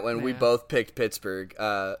 burying that one, we both picked Pittsburgh.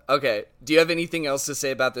 Okay. Do you have anything else to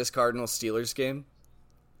say about this Cardinals-Steelers game?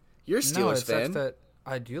 You're a Steelers fan.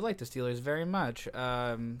 I do like the Steelers very much.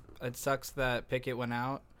 It sucks that Pickett went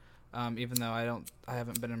out, even though I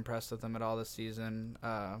haven't been impressed with him at all this season.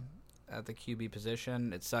 At the QB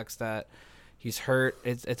position, it sucks that he's hurt.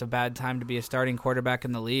 It's a bad time to be a starting quarterback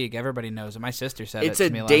in the league. Everybody knows it. My sister said it's it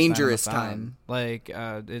to me last dangerous night on the phone. time. Like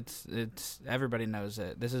it's everybody knows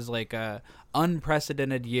it. This is like a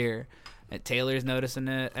unprecedented year. And Taylor's noticing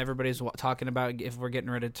it. Everybody's talking about if we're getting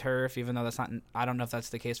rid of turf, even though that's not. I don't know if that's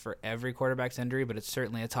the case for every quarterback's injury, but it's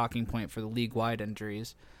certainly a talking point for the league-wide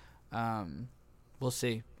injuries. We'll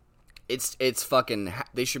see. It's fucking.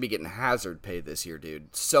 They should be getting hazard pay this year,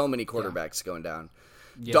 dude. So many quarterbacks going down.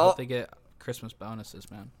 Yeah, hope they get Christmas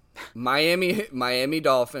bonuses, man. Miami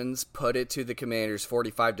Dolphins put it to the Commanders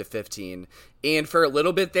 45-15, and for a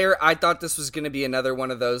little bit there, I thought this was going to be another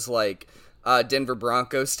one of those like Denver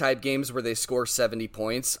Broncos type games where they score 70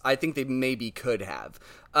 points. I think they maybe could have.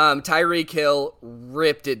 Tyreek Hill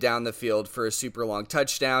ripped it down the field for a super long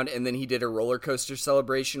touchdown, and then he did a roller coaster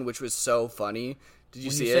celebration, which was so funny. Did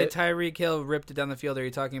you see it? When you say Tyreek Hill ripped it down the field, are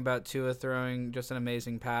you talking about Tua throwing just an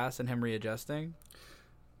amazing pass and him readjusting?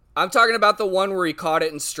 I'm talking about the one where he caught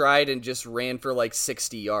it in stride and just ran for like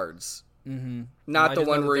 60 yards. Mm-hmm. Not the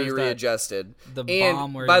one where he readjusted. The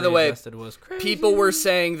bomb where by he the way, readjusted was crazy. People were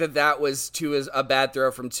saying that was Tua's a bad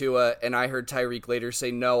throw from Tua, and I heard Tyreek later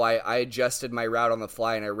say, no, I adjusted my route on the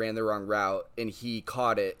fly and I ran the wrong route, and he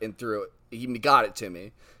caught it and threw it. He got it to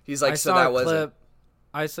me. He's like, so that wasn't.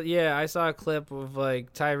 I saw a clip of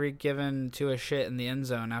like Tyreek giving Tua shit in the end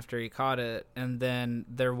zone after he caught it, and then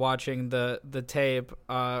they're watching the tape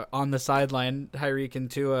on the sideline, Tyreek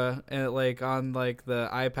and Tua, and like on like the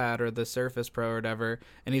iPad or the Surface Pro or whatever,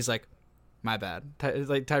 and he's like, "My bad."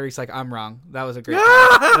 Tyreek's like, "I'm wrong. That was a great."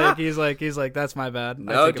 Like, he's like, "That's my bad."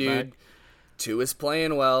 No, dude, Tua's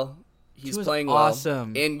playing well. He's playing well.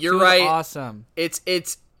 Awesome, and you're right. Awesome.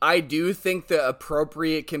 It's. I do think the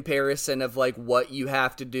appropriate comparison of like what you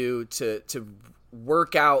have to do to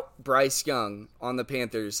work out Bryce Young on the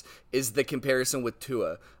Panthers is the comparison with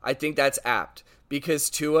Tua. I think that's apt because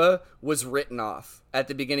Tua was written off at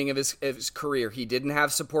the beginning of his career. He didn't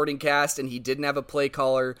have supporting cast and he didn't have a play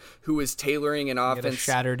caller who was tailoring an offense. He had a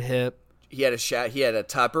shattered hip. He had a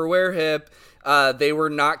Tupperware hip. They were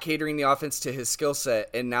not catering the offense to his skill set,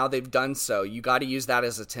 and now they've done so. You got to use that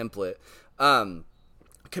as a template.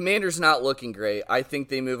 Commanders not looking great. I think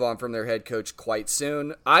they move on from their head coach quite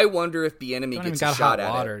soon. I wonder if the enemy gets a shot at it.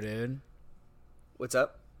 Hot water, dude. What's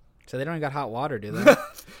up? So they don't even got hot water, do they?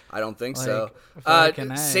 I don't think like, so.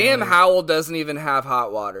 Sam Howell doesn't even have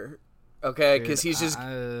hot water. Okay, because he's just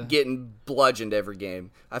getting bludgeoned every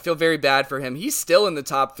game. I feel very bad for him. He's still in the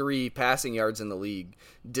top 3 passing yards in the league,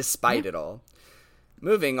 despite it all.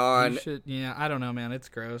 Moving on. I don't know, man. It's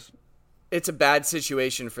gross. It's a bad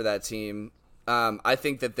situation for that team. I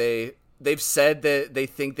think that they've said that they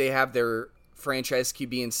think they have their franchise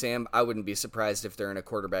QB in Sam. I wouldn't be surprised if they're in a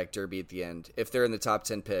quarterback derby at the end. If they're in the top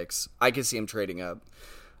 10 picks, I could see them trading up.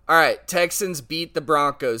 All right, Texans beat the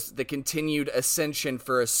Broncos. The continued ascension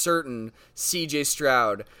for a certain C.J.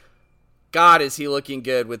 Stroud. God, is he looking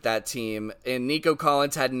good with that team. And Nico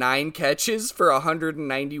Collins had 9 catches for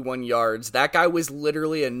 191 yards. That guy was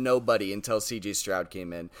literally a nobody until C.J. Stroud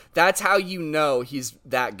came in. That's how you know he's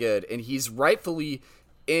that good. And he's rightfully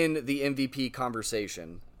in the MVP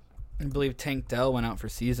conversation. I believe Tank Dell went out for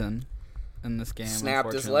season in this game.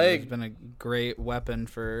 Snapped his leg. He's been a great weapon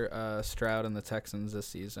for Stroud and the Texans this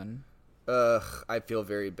season. I feel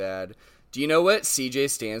very bad. Do you know what CJ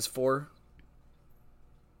stands for?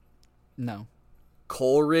 No.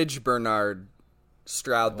 Coleridge Bernard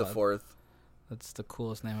Stroud the Fourth. That's the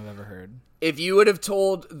coolest name I've ever heard. If you would have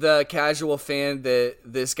told the casual fan that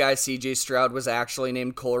this guy CJ Stroud was actually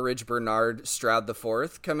named Coleridge Bernard Stroud the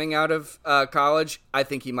Fourth coming out of college, I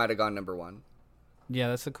think he might have gone number 1. Yeah,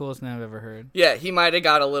 that's the coolest name I've ever heard. Yeah, he might have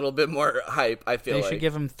got a little bit more hype, I feel like. They should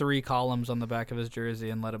give him 3 columns on the back of his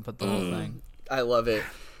jersey and let him put the whole thing. I love it.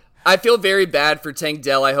 I feel very bad for Tank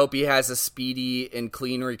Dell. I hope he has a speedy and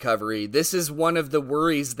clean recovery. This is one of the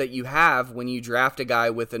worries that you have when you draft a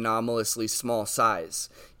guy with anomalously small size.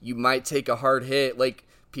 You might take a hard hit. Like,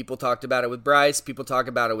 people talked about it with Bryce. People talk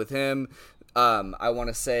about it with him. I want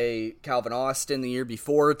to say Calvin Austin the year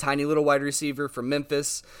before, tiny little wide receiver from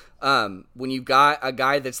Memphis. When you've got a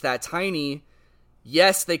guy that's that tiny,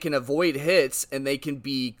 yes, they can avoid hits and they can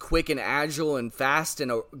be quick and agile and fast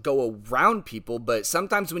and go around people, but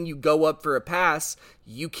sometimes when you go up for a pass,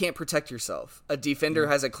 you can't protect yourself. A defender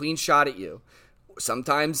has a clean shot at you.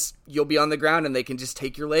 Sometimes you'll be on the ground and they can just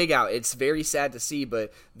take your leg out. It's very sad to see,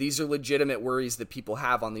 but these are legitimate worries that people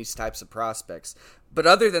have on these types of prospects. But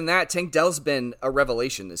other than that, Tank Dell's been a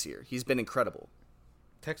revelation this year. He's been incredible.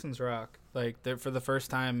 Texans rock. Like, for the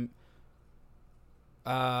first time,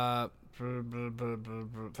 I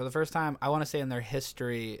want to say in their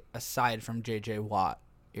history, aside from J.J. Watt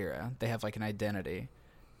era, they have like an identity,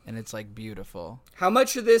 and it's like beautiful. How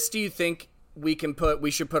much of this do you think we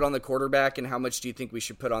should put on the quarterback, and how much do you think we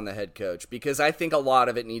should put on the head coach? Because I think a lot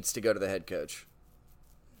of it needs to go to the head coach.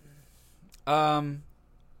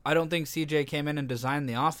 I don't think CJ came in and designed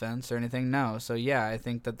the offense or anything. No. So yeah, I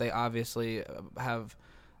think that they obviously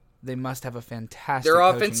they must have a fantastic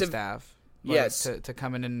coaching staff. Like, yes. To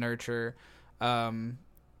come in and nurture a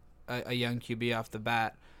young QB off the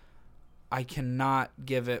bat. I cannot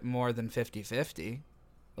give it more than 50-50.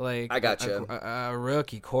 Like, I got you. A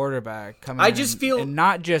rookie quarterback coming I just feel and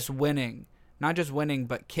not just winning,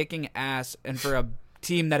 but kicking ass, and for a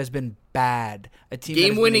team that has been bad. A team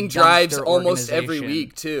game-winning drives almost every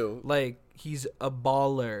week too. Like, he's a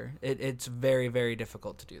baller. It's very, very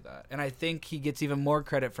difficult to do that. And I think he gets even more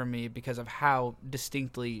credit from me because of how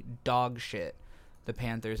distinctly dog shit the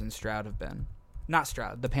Panthers and Stroud have been. Not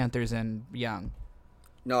Stroud, the Panthers and Young.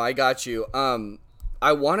 No, I got you.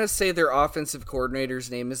 I want to say their offensive coordinator's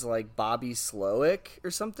name is like Bobby Slowick or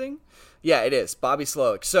something. Yeah, it is. Bobby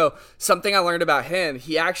Slowick. So something I learned about him,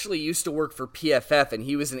 he actually used to work for PFF and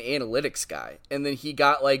he was an analytics guy. And then he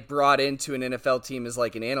got like brought into an NFL team as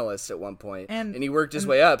like an analyst at one point, and he worked his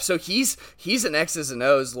way up. So he's an X's and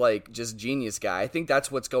O's, like just genius guy. I think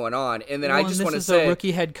that's what's going on. And then I just want to say, this is a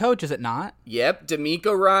rookie head coach, is it not? Yep.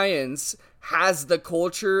 D'Amico Ryans has the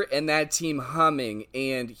culture and that team humming,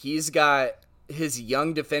 and he's got his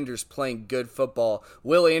young defenders playing good football.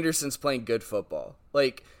 Will Anderson's playing good football.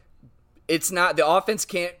 Like, it's not, the offense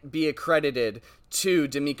can't be accredited to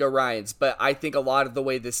D'Amico Ryans, but I think a lot of the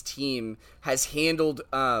way this team has handled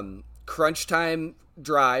crunch time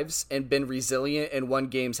drives and been resilient and won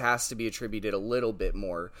games has to be attributed a little bit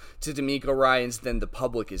more to D'Amico Ryans than the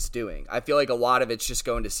public is doing. I feel like a lot of it's just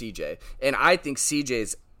going to CJ, and I think CJ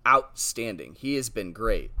is outstanding. He has been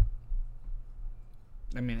great.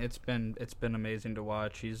 I mean, it's been amazing to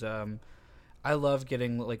watch. He's I love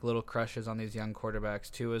getting like little crushes on these young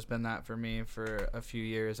quarterbacks. Tua has been that for me for a few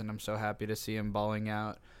years, and I'm so happy to see him balling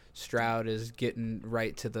out. Stroud is getting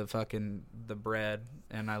right to the bread,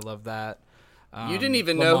 and I love that. You didn't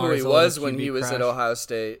even know who he was when he was at Ohio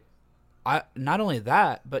State. Not only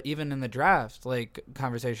that, but even in the draft, like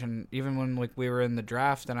conversation, even when like we were in the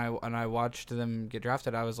draft and I watched them get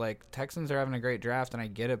drafted, I was like, Texans are having a great draft, and I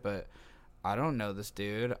get it, but I don't know this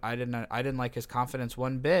dude. I didn't like his confidence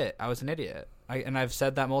one bit. I was an idiot. And I've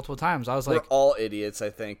said that multiple times. I was like, we're all idiots, I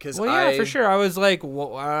think. For sure. I was like,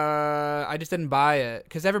 well, I just didn't buy it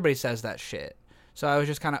because everybody says that shit. So I was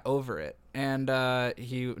just kind of over it. And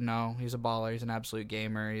he's a baller. He's an absolute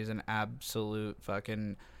gamer. He's an absolute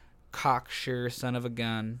fucking cocksure son of a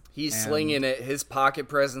gun. He's slinging it. His pocket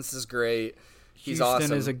presence is great. He's Houston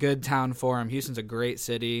awesome. is a good town for him. Houston's a great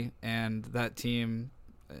city, and that team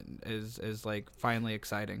is like finally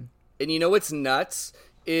exciting. And you know what's nuts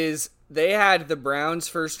is they had the Browns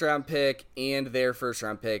first round pick and their first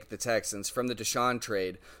round pick, the Texans, from the Deshaun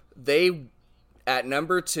trade. They at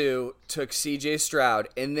number 2 took CJ Stroud,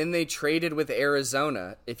 and then they traded with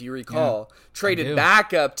Arizona, if you recall, traded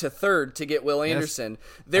back up to 3rd to get Will Anderson.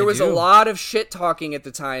 There was a lot of shit talking at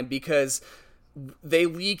the time because they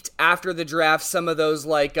leaked after the draft some of those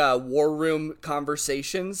like war room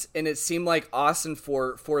conversations, and it seemed like Austin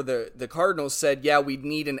for the Cardinals said, yeah, we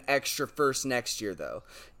need an extra first next year though.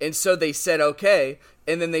 And so they said okay,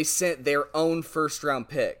 and then they sent their own first round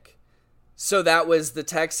pick. So that was the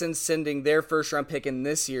Texans sending their first round pick in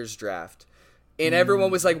this year's draft. And everyone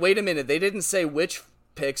was like, wait a minute, they didn't say which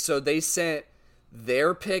pick, so they sent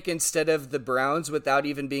their pick instead of the Browns without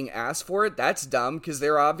even being asked for it. That's dumb because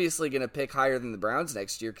they're obviously going to pick higher than the Browns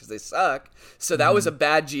next year because they suck. So that was a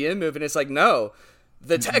bad GM move, and it's like, no,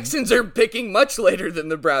 the Texans are picking much later than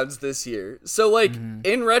the Browns this year. So like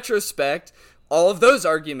in retrospect, all of those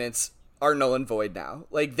arguments are null and void now.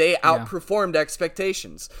 Like they outperformed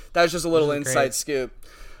expectations. That was just a little inside scoop.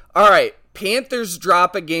 All right. Panthers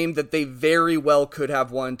drop a game that they very well could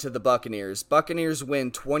have won to the Buccaneers. Buccaneers win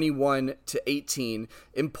 21-18.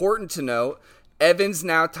 Important to note, Evans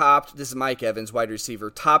now topped, this is Mike Evans, wide receiver,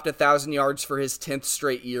 topped 1,000 yards for his 10th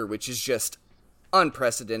straight year, which is just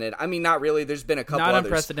unprecedented. I mean, not really. There's been a couple others. Not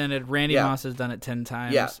unprecedented. Randy Moss has done it 10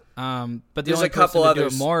 times. Yeah. But the only person to do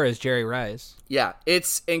it more is Jerry Rice. Yeah,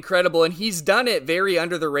 it's incredible. And he's done it very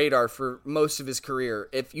under the radar for most of his career.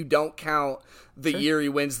 If you don't count the year he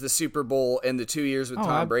wins the Super Bowl and the 2 years with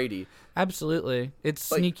Tom Brady. Absolutely. It's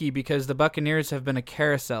sneaky because the Buccaneers have been a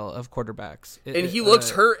carousel of quarterbacks. And he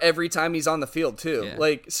looks hurt every time he's on the field, too.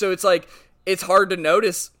 Yeah. So it's like, it's hard to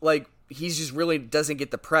notice, like, he just really doesn't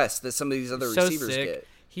get the press that some of these other receivers get.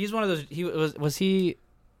 He's one of those.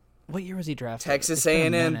 What year was he drafted? Texas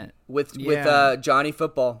A&M with Johnny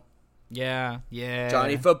Football. Yeah.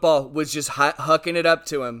 Johnny Football was just hucking it up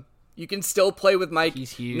to him. You can still play with Mike.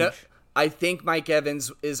 He's huge. No, I think Mike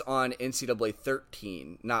Evans is on NCAA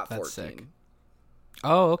 13, not 14. That's sick.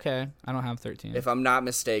 Oh, okay. I don't have 13. If I'm not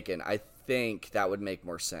mistaken, I think that would make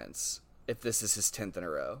more sense if this is his 10th in a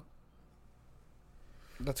row.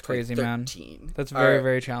 That's crazy, man. That's very,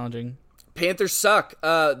 very challenging. Panthers suck.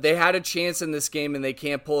 They had a chance in this game, and they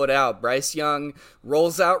can't pull it out. Bryce Young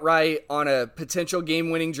rolls out right on a potential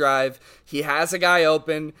game-winning drive. He has a guy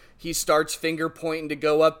open. He starts finger pointing to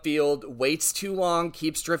go upfield, waits too long,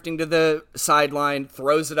 keeps drifting to the sideline,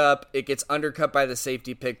 throws it up. It gets undercut by the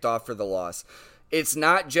safety, picked off for the loss. it's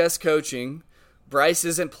not just coaching. Bryce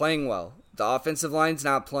isn't playing well. The offensive line's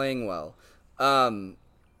not playing well.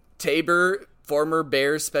 Tabor, former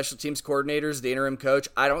Bears special teams coordinator, is the interim coach.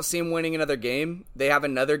 I don't see him winning another game. They have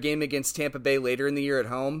another game against Tampa Bay later in the year at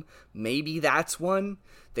home. Maybe that's one.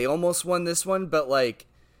 They almost won this one, but like,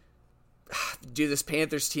 dude, this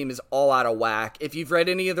Panthers team is all out of whack. If you've read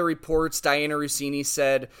any of the reports, Diana Rossini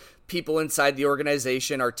said people inside the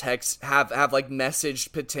organization are have like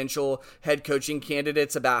messaged potential head coaching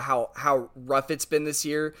candidates about how rough it's been this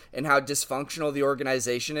year and how dysfunctional the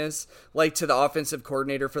organization is. Like to the offensive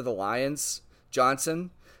coordinator for the Lions,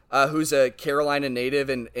 Johnson, who's a Carolina native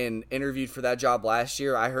and interviewed for that job last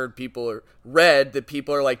year. I heard people are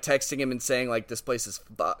like texting him and saying like, this place is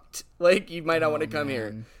fucked. Like you might not want to come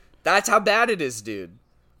here. That's how bad it is, dude.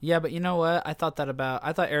 Yeah, but you know what? I thought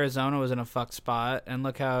Arizona was in a fucked spot, and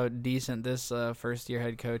look how decent this first-year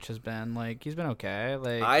head coach has been. Like, he's been okay.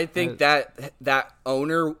 Like, I think that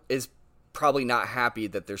owner is probably not happy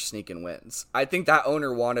that they're sneaking wins. I think that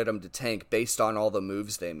owner wanted them to tank based on all the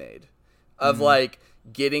moves they made. Of, like,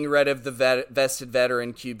 getting rid of the vested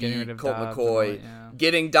veteran QB, Colt McCoy,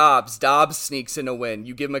 getting Dobbs. Dobbs sneaks in a win.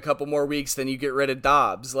 You give him a couple more weeks, then you get rid of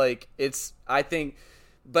Dobbs. Like, I think...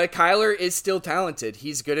 But Kyler is still talented.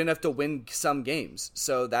 He's good enough to win some games.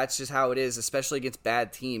 So that's just how it is, especially against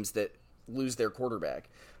bad teams that lose their quarterback.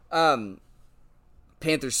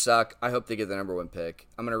 Panthers suck. I hope they get the number 1 pick.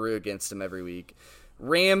 I'm going to root against them every week.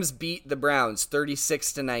 Rams beat the Browns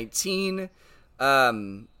 36-19.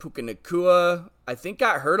 Puka Nacua, I think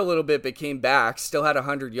got hurt a little bit, but came back. Still had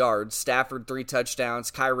 100 yards. Stafford, 3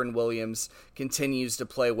 touchdowns. Kyron Williams continues to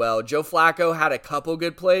play well. Joe Flacco had a couple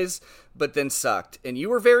good plays, but then sucked. And you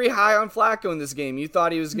were very high on Flacco in this game. You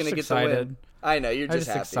thought he was going to get the win. I know, you're just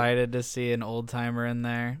happy. Excited to see an old-timer in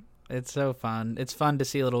there. It's so fun. It's fun to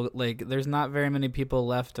see there's not very many people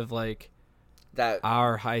left of, like, that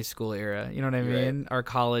our high school era. You know what I mean? Right. Our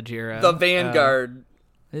college era. The vanguard.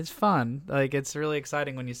 It's fun. Like, it's really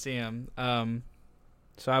exciting when you see him.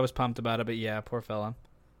 So I was pumped about it, but yeah, poor fella.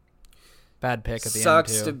 Bad pick at the end,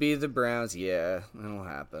 too. Sucks to be the Browns. Yeah, that'll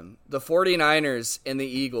happen. The 49ers and the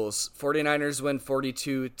Eagles. 49ers win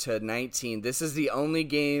 42-19. This is the only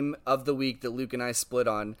game of the week that Luke and I split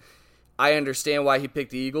on. I understand why he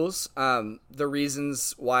picked the Eagles. The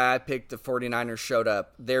reasons why I picked the 49ers showed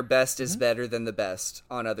up. Their best is better than the best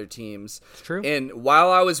on other teams. It's true. And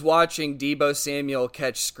while I was watching Deebo Samuel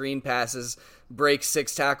catch screen passes, break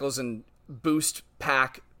 6 tackles, and boost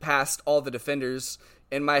pack past all the defenders,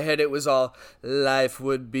 in my head it was all, life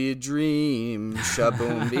would be a dream.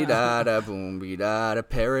 Shaboom-be-da-da, boom-be-da-da,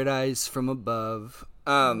 paradise from above.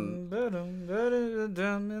 I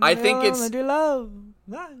think it's...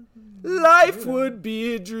 Life would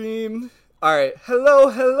be a dream. All right.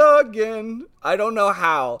 Hello again. I don't know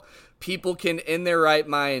how people can, in their right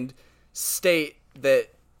mind, state that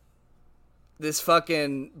this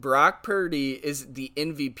fucking Brock Purdy is the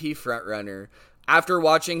MVP frontrunner after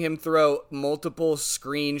watching him throw multiple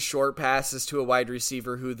screen short passes to a wide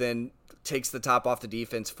receiver who then takes the top off the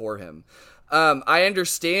defense for him. I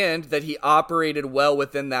understand that he operated well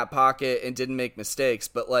within that pocket and didn't make mistakes,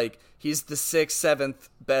 but like he's the 6th, 7th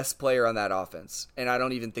best player on that offense, and I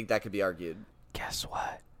don't even think that could be argued. Guess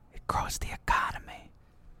what? It grows the economy.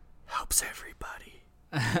 Helps everybody.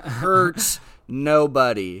 Hurts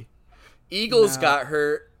nobody. Eagles got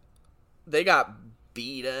hurt. They got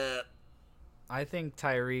beat up. I think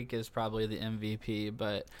Tyreek is probably the MVP,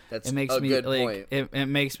 but that's it makes a me good like point. It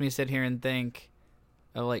makes me sit here and think.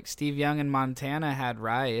 Like Steve Young in Montana had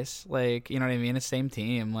Rice, like, you know what I mean? It's the same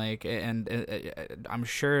team, like, and I'm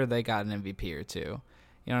sure they got an MVP or two.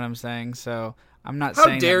 You know what I'm saying? So I'm not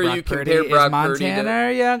saying dare that Brock you Purdy compare Brock is Montana Purdy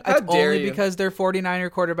or Young. How it's dare only you? because they're 49er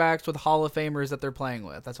quarterbacks with Hall of Famers that they're playing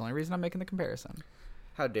with. That's the only reason I'm making the comparison.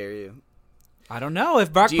 How dare you? I don't know.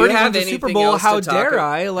 If Brock Purdy wins a Super Bowl, how dare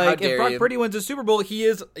I? Like, if Brock Purdy wins a Super Bowl, he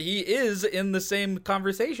is in the same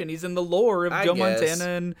conversation. He's in the lore of Joe Montana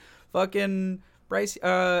and fucking Bryce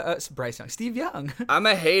Young, Steve Young. I'm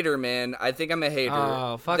a hater, man. I think I'm a hater.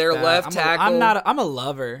 Oh, fuck their that. left tackle. I'm a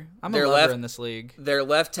lover. I'm a lover in this league. Their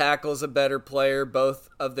left tackle's a better player. Both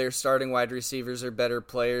of their starting wide receivers are better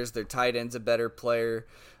players. Their tight end's a better player.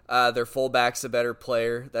 Their fullback's a better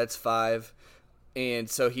player. That's 5. And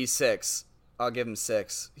so he's 6. I'll give him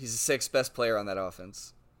 6. He's the 6th best player on that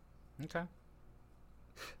offense. Okay.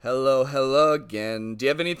 Hello again. Do you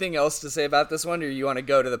have anything else to say about this one, or you want to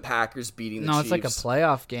go to the Packers beating the Chiefs? No, it's like a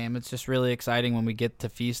playoff game. It's just really exciting when we get to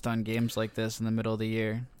feast on games like this in the middle of the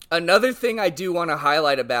year. Another thing I do want to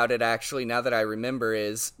highlight about it, actually, now that I remember,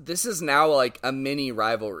 is this is now like a mini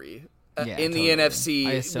rivalry in the NFC.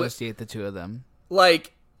 I associate the two of them.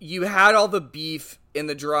 Like, you had all the beef and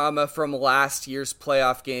the drama from last year's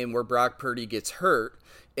playoff game where Brock Purdy gets hurt.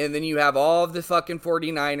 And then you have all of the fucking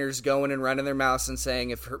 49ers going and running their mouths and saying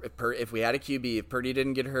if we had a QB, if Purdy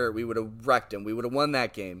didn't get hurt, we would have wrecked him. We would have won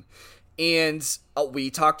that game. And we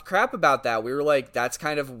talked crap about that. We were like, that's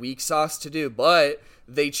kind of weak sauce to do. But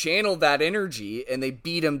they channeled that energy and they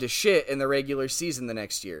beat them to shit in the regular season the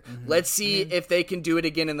next year. Mm-hmm. Let's see if they can do it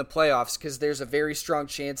again in the playoffs, because there's a very strong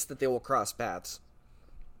chance that they will cross paths.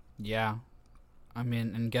 Yeah. I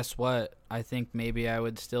mean, and guess what? I think maybe I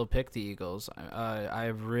would still pick the Eagles. I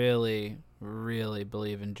really, really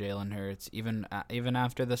believe in Jalen Hurts. Even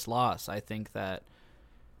after this loss, I think that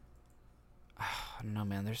I don't know,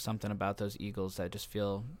 man. There's something about those Eagles that just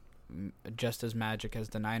feel just as magic as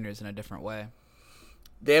the Niners in a different way.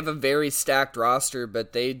 They have a very stacked roster,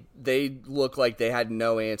 but they look like they had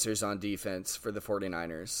no answers on defense for the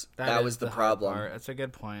 49ers. That was the problem. That's a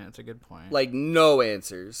good point. Like, no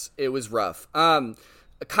answers. It was rough.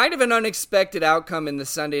 Kind of an unexpected outcome in the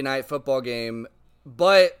Sunday night football game,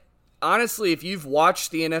 but honestly, if you've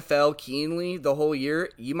watched the NFL keenly the whole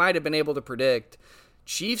year, you might have been able to predict.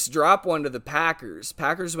 Chiefs drop one to the Packers.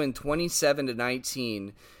 Packers win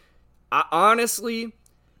 27-19. Honestly,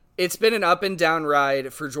 it's been an up and down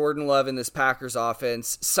ride for Jordan Love in this Packers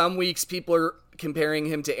offense. Some weeks people are comparing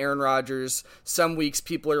him to Aaron Rodgers. Some weeks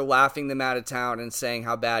people are laughing them out of town and saying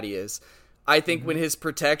how bad he is. I think when his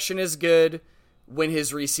protection is good, when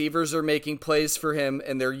his receivers are making plays for him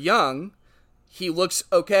and they're young, he looks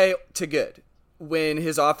okay to good. When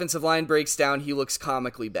his offensive line breaks down, he looks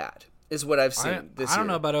comically bad, is what I've seen this year. I don't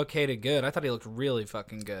know about okay to good. I thought he looked really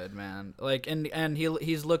fucking good, man. Like, and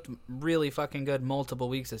he's looked really fucking good multiple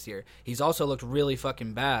weeks this year. He's also looked really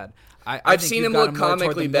fucking bad. I've seen him look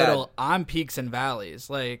comically bad. On peaks and valleys.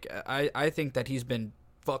 Like, I think that he's been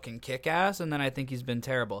fucking kick-ass, and then I think he's been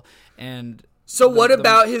terrible. And so what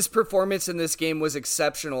about his performance in this game was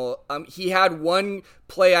exceptional? He had one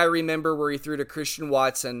play I remember where he threw to Christian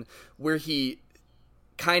Watson where he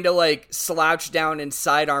kind of like slouched down and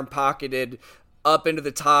sidearm pocketed up into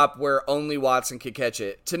the top where only Watson could catch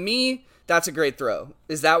it. To me, that's a great throw.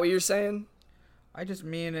 Is that what you're saying? I just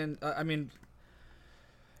mean,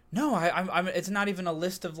 no, I'm. It's not even a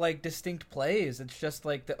list of like distinct plays. It's just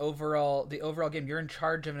like the overall game. You're in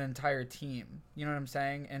charge of an entire team. You know what I'm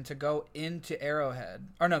saying? And to go into Arrowhead,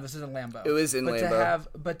 or no, this isn't Lambeau. It was in Lambeau.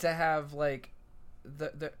 But to have like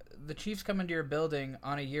the Chiefs come into your building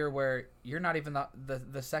on a year where you're not even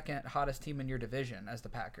the second hottest team in your division as the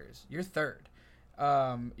Packers. You're third.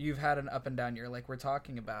 You've had an up and down year like we're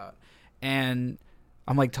talking about. And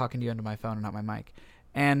I'm like talking to you into my phone and not my mic.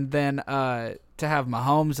 And then to have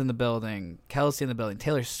Mahomes in the building, Kelsey in the building,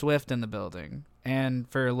 Taylor Swift in the building, and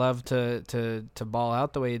for Love to ball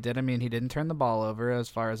out the way he did. I mean, he didn't turn the ball over as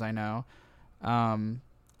far as I know.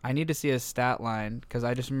 I need to see his stat line because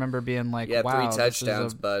I just remember being like, wow. 3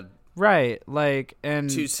 touchdowns, bud. Right. Like, and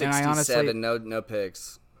 267, and I honestly, no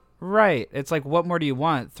picks. Right. It's like, what more do you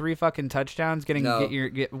want? 3 fucking touchdowns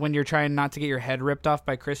when you're trying not to get your head ripped off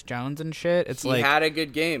by Chris Jones and shit. It's he had a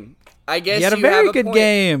good game. I guess he had a very good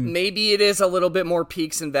game. Maybe it is a little bit more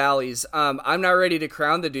peaks and valleys. I'm not ready to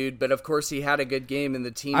crown the dude, but of course he had a good game and the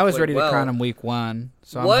team I was ready to crown him week 1,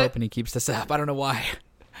 so I'm hoping he keeps this up. I don't know why.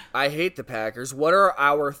 I hate the Packers. What are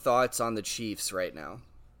our thoughts on the Chiefs right now?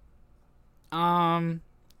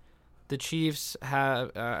 The Chiefs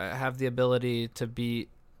have the ability to beat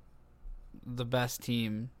the best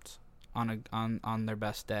teams on their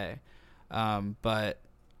best day, but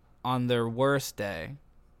on their worst day,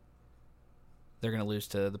 they're gonna lose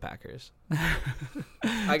to the Packers.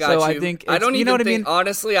 I got you. I think I don't even think.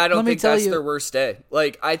 Honestly, I don't think that's their worst day.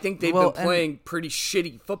 Like, I think they've been playing pretty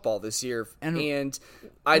shitty football this year, and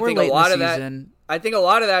I think a lot of that. I think a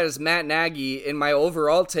lot of that is Matt Nagy. And my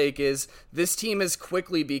overall take is this team has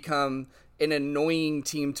quickly become an annoying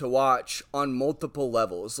team to watch on multiple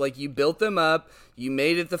levels. Like, you built them up, you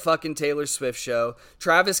made it the fucking Taylor Swift show,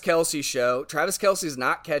 Travis Kelce show. Travis Kelce's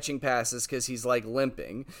not catching passes because he's like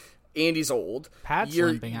limping. And he's old. Pat's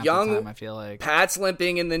limping half the time, I feel like. Pat's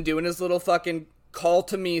limping and then doing his little fucking call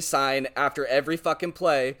to me sign after every fucking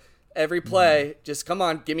play. Every play, just come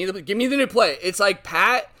on, give me the new play. It's like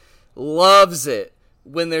Pat loves it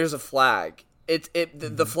when there's a flag.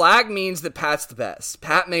 The flag means that Pat's the best.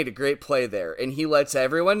 Pat made a great play there, and he lets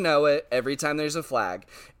everyone know it every time there's a flag.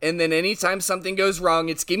 And then anytime something goes wrong,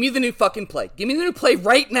 it's give me the new fucking play. Give me the new play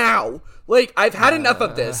right now. Like, I've had enough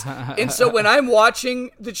of this. And so when I'm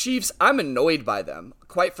watching the Chiefs, I'm annoyed by them,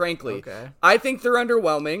 quite frankly. Okay. I think they're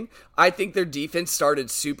underwhelming. I think their defense started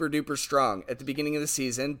super duper strong at the beginning of the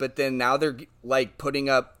season, but then now they're like putting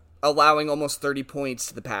up allowing almost 30 points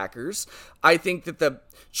to the Packers. I think that the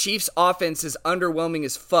Chiefs' offense is underwhelming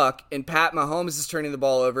as fuck, and Pat Mahomes is turning the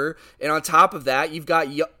ball over. And on top of that, you've got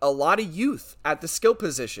a lot of youth at the skill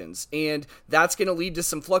positions, and that's going to lead to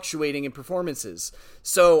some fluctuating in performances.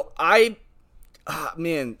 So the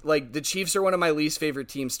Chiefs are one of my least favorite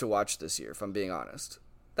teams to watch this year, if I'm being honest.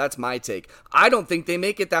 That's my take. I don't think they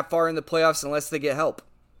make it that far in the playoffs unless they get help.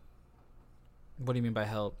 What do you mean by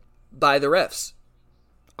help? By the refs.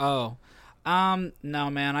 Oh. No,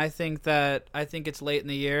 man. I think it's late in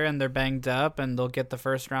the year and they're banged up and they'll get the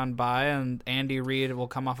first round bye, and Andy Reid will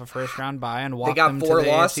come off a first round bye and walk them to the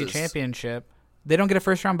AFC Championship. They don't get a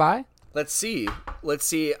first round bye? Let's see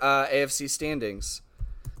AFC standings.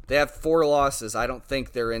 They have 4 losses. I don't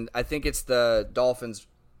think they're in. I think it's the Dolphins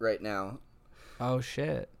right now. Oh,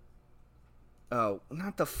 shit. Oh,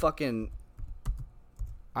 not the fucking...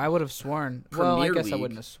 I would have sworn. Premier well, I guess League. I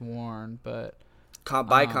wouldn't have sworn, but...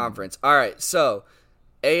 by conference. All right, so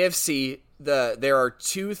AFC, there are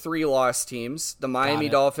 2 3-loss teams, the Miami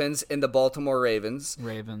Dolphins and the Baltimore Ravens.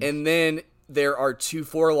 And then there are 2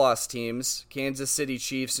 4-loss teams, Kansas City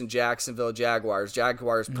Chiefs and Jacksonville Jaguars.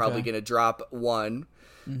 Jaguars probably going to drop 1.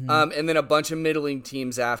 Mm-hmm. And then a bunch of middling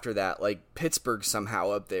teams after that, like Pittsburgh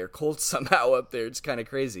somehow up there, Colts somehow up there. It's kind of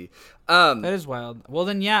crazy. That is wild. Well,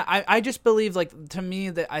 then, yeah, I just believe, like, to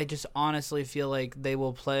me, that I just honestly feel like they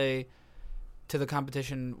will play to the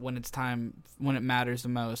competition when it's time, when it matters the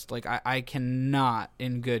most. Like, I cannot,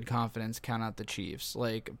 in good confidence, count out the Chiefs.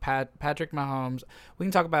 Like, Patrick Mahomes, we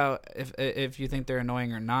can talk about if you think they're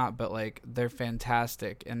annoying or not, but, like, they're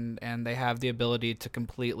fantastic, and they have the ability to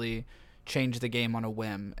completely change the game on a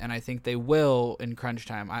whim, and I think they will in crunch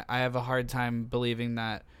time. I have a hard time believing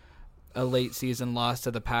that a late season loss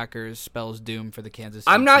to the Packers spells doom for the Kansas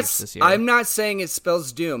City Chiefs this year. I'm not saying it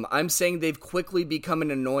spells doom. I'm saying they've quickly become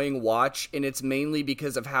an annoying watch, and it's mainly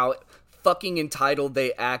because of how fucking entitled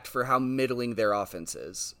they act for how middling their offense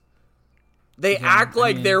is. They act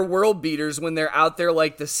like they're world beaters when they're out there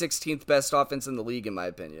like the 16th best offense in the league, in my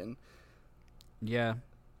opinion. Yeah.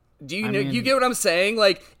 Do you get what I'm saying?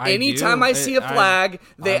 Like, anytime I see a flag,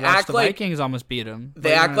 they act like the Vikings almost beat them.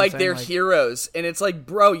 They act like they're heroes, and it's like,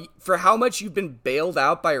 bro, for how much you've been bailed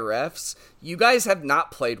out by refs, you guys have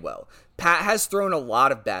not played well. Pat has thrown a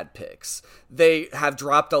lot of bad picks. They have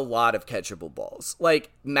dropped a lot of catchable balls.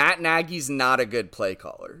 Like, Matt Nagy's not a good play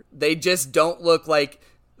caller. They just don't look like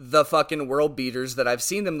the fucking world beaters that I've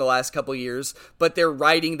seen them the last couple years, but they're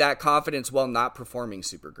riding that confidence while not performing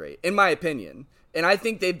super great, in my opinion. And I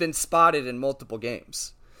think they've been spotted in multiple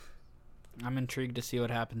games. I'm intrigued to see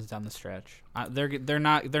what happens down the stretch. They're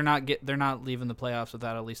not leaving the playoffs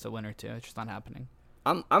without at least a win or two. It's just not happening.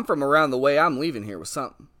 I'm from around the way. I'm leaving here with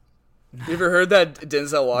something. You ever heard that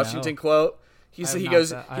Denzel Washington quote? He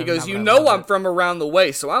goes, you know, I'm from around the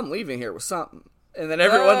way, so I'm leaving here with something. And then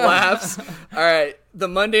everyone laughs. All right, the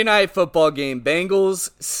Monday Night Football game.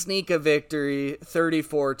 Bengals sneak a victory,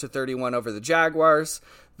 34-31 over the Jaguars.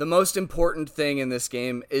 The most important thing in this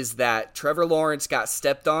game is that Trevor Lawrence got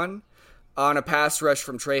stepped on a pass rush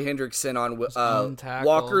from Trey Hendrickson on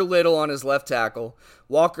Walker Little on his left tackle.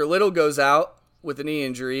 Walker Little goes out with a knee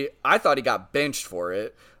injury. I thought he got benched for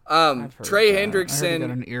it. Trey Hendrickson, I heard he got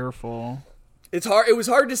an earful. It's hard. It was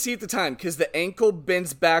hard to see at the time because the ankle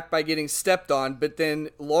bends back by getting stepped on, but then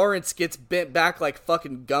Lawrence gets bent back like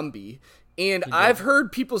fucking Gumby. And I've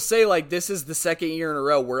heard people say, like, this is the second year in a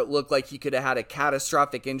row where it looked like he could have had a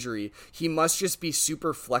catastrophic injury. He must just be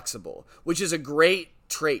super flexible, which is a great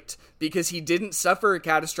trait because he didn't suffer a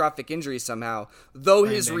catastrophic injury somehow, though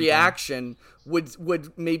his reaction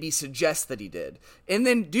would maybe suggest that he did. And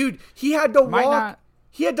then, dude, he had to walk.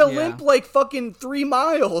 He had to limp like fucking 3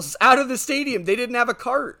 miles out of the stadium. They didn't have a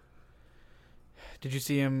cart. Did you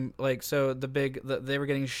see him, like, so they were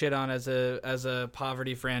getting shit on as a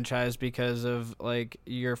poverty franchise because of, like,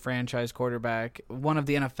 your franchise quarterback, one of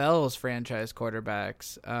the NFL's franchise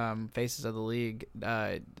quarterbacks, faces of the league,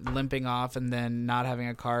 limping off and then not having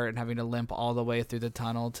a cart and having to limp all the way through the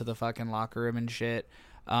tunnel to the fucking locker room and shit.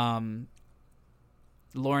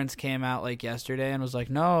 Lawrence came out, like, yesterday and was like,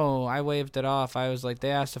 no, I waved it off. I was like,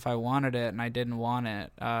 they asked if I wanted it and I didn't want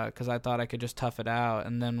it because I thought I could just tough it out.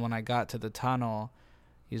 And then when I got to the tunnel,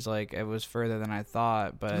 he's like, it was further than I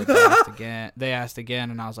thought, but they asked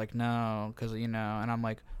again and I was like, no, because, you know, and I'm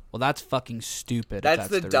like, well, that's fucking stupid. That's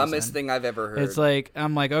the dumbest thing I've ever heard. It's like,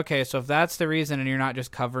 I'm like, okay, so if that's the reason and you're not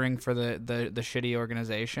just covering for the shitty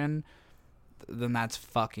organization, then that's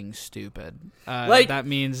fucking stupid. That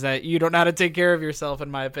means that you don't know how to take care of yourself, in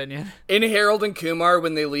my opinion. In Harold and Kumar,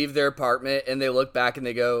 when they leave their apartment and they look back and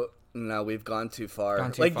they go, No, we've gone too far.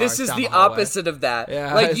 Gone too like, far. this is Down the the hallway. opposite of that.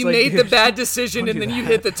 Yeah, like, it's you like, made the dude, bad decision, don't and do then you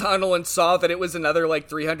that. hit the tunnel and saw that it was another, like,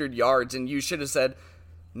 300 yards, and you should have said,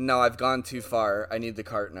 no, I've gone too far. I need the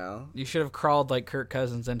cart now. You should have crawled like Kirk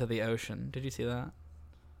Cousins into the ocean. Did you see that?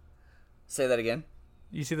 Say that again.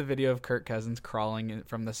 You see the video of Kirk Cousins crawling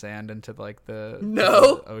from the sand into like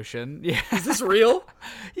the ocean? Yeah. Is this real?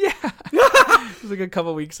 Yeah. It was like a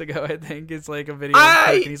couple weeks ago, I think. It's like a video of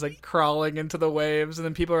Kirk and he's like crawling into the waves, and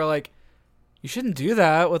then people are like, you shouldn't do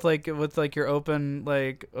that with your open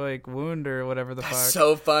like wound or whatever the fuck.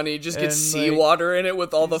 So funny. Just get And, seawater in it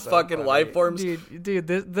with all the so fucking funny. life forms. Dude,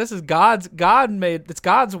 this is it's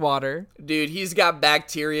God's water. Dude, he's got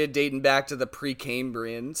bacteria dating back to the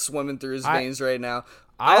Precambrian swimming through his veins right now.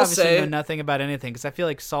 I I'll obviously say know nothing about anything because I feel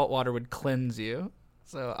like salt water would cleanse you.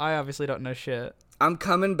 So I obviously don't know shit. I'm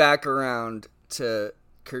coming back around to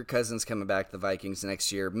Kirk Cousins coming back to the Vikings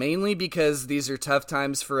next year, mainly because these are tough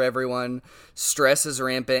times for everyone. Stress is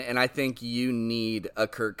rampant, and I think you need a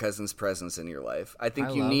Kirk Cousins presence in your life. I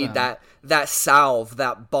think you need that salve,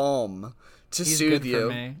 that balm to soothe you.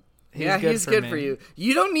 For me. He's good for you.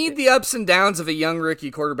 You don't need the ups and downs of a young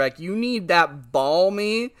rookie quarterback. You need that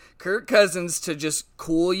balmy Kirk Cousins to just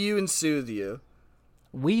cool you and soothe you.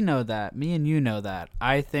 We know that. Me and you know that.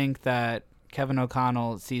 I think that Kevin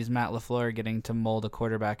O'Connell sees Matt LaFleur getting to mold a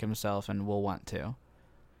quarterback himself and will want to.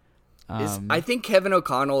 I think Kevin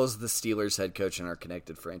O'Connell is the Steelers head coach in our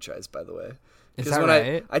connected franchise, by the way. Is that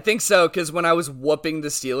right? I think so, because when I was whooping the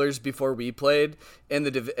Steelers before we played in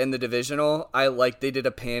the divisional, they did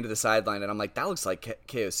a pan to the sideline, and I'm like, that looks like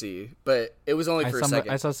KOC, but it was only for a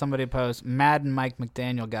second. I saw somebody post, Madden Mike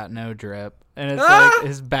McDaniel got no drip, and it's like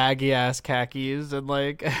his baggy ass khakis and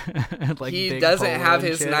like he big doesn't polo have and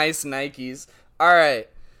his shit. nice Nikes. All right.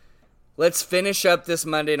 Let's finish up this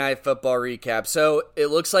Monday Night Football recap. So it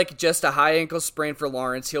looks like just a high ankle sprain for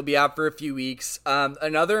Lawrence. He'll be out for a few weeks.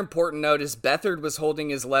 Another important note is Beathard was holding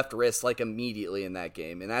his left wrist like immediately in that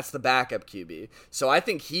game, and that's the backup QB. So I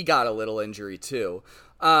think he got a little injury too.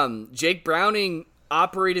 Jake Browning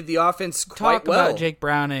operated the offense quite well.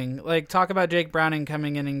 Talk about Jake Browning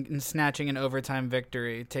coming in and snatching an overtime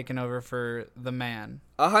victory, taking over for the man.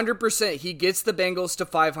 100%. He gets the Bengals to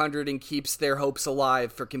 500 and keeps their hopes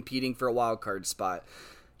alive for competing for a wild card spot.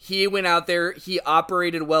 He went out there. He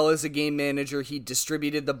operated well as a game manager. He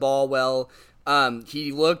distributed the ball well.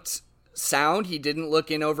 He looked sound. He didn't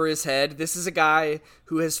look in over his head. This is a guy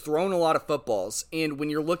who has thrown a lot of footballs, and when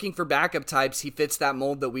you're looking for backup types, he fits that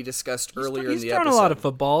mold that we discussed earlier in the episode. He's thrown a lot of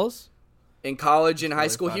footballs. In college, in high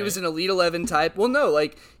school, he was an Elite 11 type. Well, no,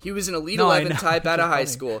 he was an Elite 11 type out of high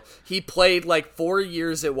school. He played 4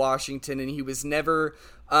 years at Washington, and he was never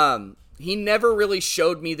really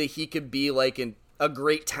showed me that he could be a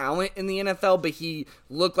great talent in the NFL, but he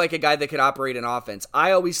looked like a guy that could operate an offense.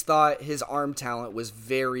 I always thought his arm talent was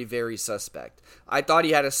very, very suspect. I thought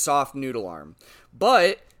he had a soft noodle arm.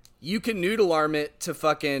 But you can noodle arm it to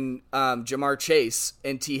fucking Jamar Chase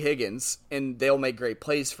and T. Higgins, and they'll make great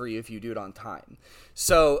plays for you if you do it on time.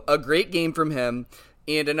 So a great game from him.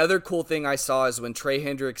 And another cool thing I saw is when Trey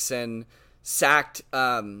Hendrickson sacked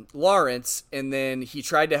Lawrence, and then he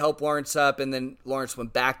tried to help Lawrence up, and then Lawrence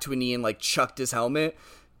went back to a knee and chucked his helmet.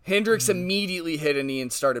 Hendricks immediately hit a knee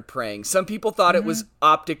and started praying. Some people thought it was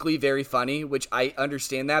optically very funny, which I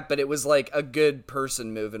understand that, but it was a good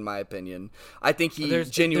person move in my opinion. I think he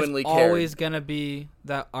genuinely cared. There's always going to be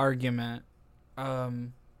that argument, at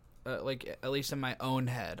least in my own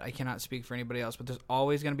head. I cannot speak for anybody else, but there's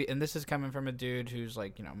always going to be, and this is coming from a dude who's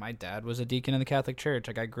my dad was a deacon in the Catholic Church.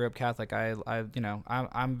 I grew up Catholic.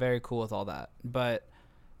 I'm very cool with all that. But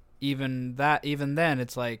even then,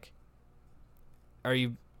 it's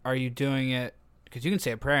are you doing it because you can say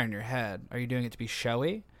a prayer in your head? Are you doing it to be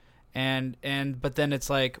showy? But then it's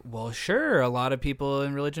well, sure, a lot of people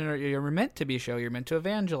in religion you're meant to be showy. You're meant to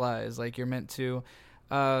evangelize. You're meant to.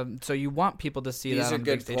 So you want people to see that on the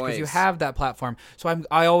big stage because you have that platform. So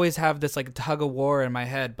I always have this tug of war in my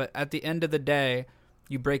head. But at the end of the day,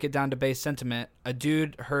 you break it down to base sentiment. A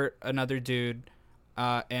dude hurt another dude,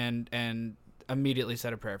 and immediately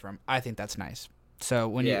said a prayer for him. I think that's nice. So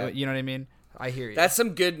when you know what I mean. I hear you. That's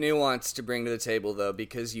some good nuance to bring to the table, though,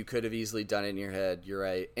 because you could have easily done it in your head. You're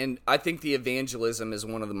right. And I think the evangelism is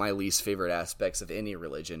one of my least favorite aspects of any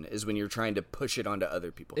religion, is when you're trying to push it onto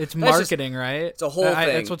other people. It's marketing, right? It's a whole thing.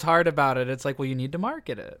 That's what's hard about it. It's you need to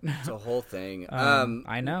market it. It's a whole thing.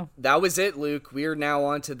 I know. That was it, Luke. We are now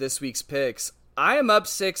on to this week's picks. I am up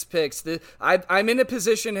 6 picks. I'm in a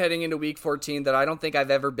position heading into week 14 that I don't think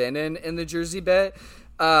I've ever been in the Jersey bet.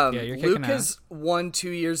 Luke has won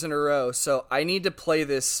 2 years in a row, so I need to play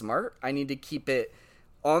this smart. I need to keep it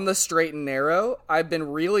on the straight and narrow. I've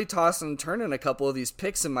been really tossing and turning a couple of these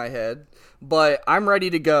picks in my head, but I'm ready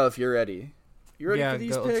to go if you're ready. You ready for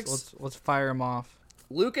these picks? Let's fire them off.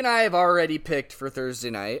 Luke and I have already picked for Thursday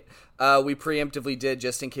night. We preemptively did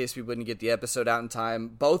just in case we wouldn't get the episode out in time.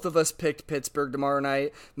 Both of us picked Pittsburgh tomorrow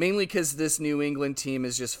night, mainly because this New England team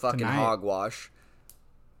is just fucking hogwash.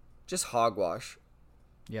 Just hogwash.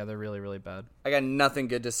 Yeah, they're really, really bad. I got nothing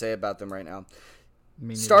good to say about them right now.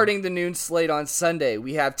 Starting the noon slate on Sunday,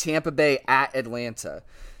 we have Tampa Bay at Atlanta.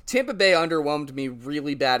 Tampa Bay underwhelmed me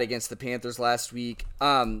really bad against the Panthers last week.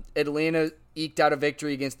 Atlanta eked out a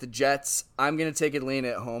victory against the Jets. I'm going to take Atlanta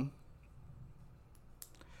at home.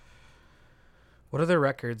 What are their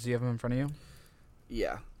records? Do you have them in front of you?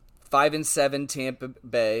 Yeah. 5-7 Tampa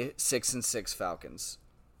Bay, 6-6 Falcons.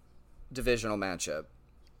 Divisional matchup.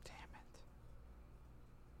 Damn it.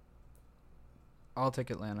 I'll take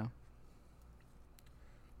Atlanta.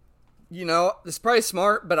 You know, this is probably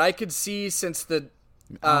smart, but I could see since the...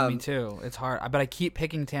 me too. It's hard. But I keep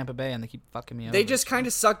picking Tampa Bay, and they keep fucking me over. They just kind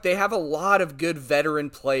of suck. They have a lot of good veteran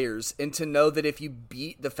players, and to know that if you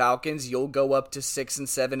beat the Falcons, you'll go up to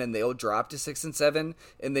 6-7, and they'll drop to 6-7,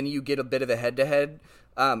 and then you get a bit of a head-to-head.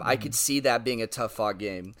 I could see that being a tough fought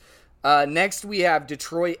game. Next, we have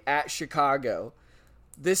Detroit at Chicago.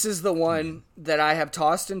 This is the one that I have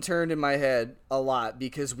tossed and turned in my head a lot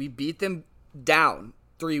because we beat them down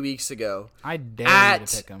 3 weeks ago. I dare you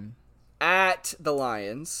to pick them. At the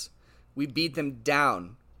Lions. We beat them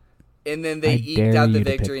down. And then they eked out the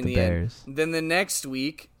victory in the end. Then the next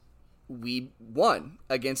week, we won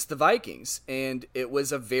against the Vikings. And it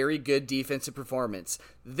was a very good defensive performance.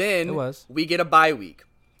 Then we get a bye week.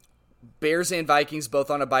 Bears and Vikings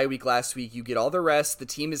both on a bye week last week. You get all the rest. The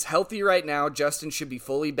team is healthy right now. Justin should be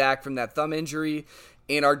fully back from that thumb injury.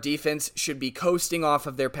 And our defense should be coasting off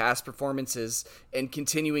of their past performances and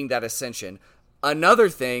continuing that ascension. Another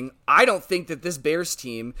thing, I don't think that this Bears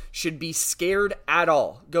team should be scared at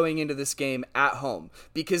all going into this game at home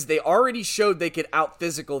because they already showed they could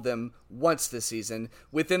out-physical them once this season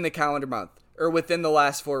within the calendar month or within the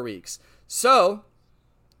last 4 weeks. So,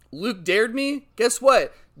 Luke dared me. Guess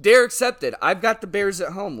what? Dare accepted. I've got the Bears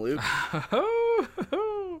at home, Luke.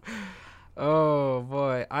 Oh,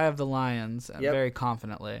 boy. I have the Lions very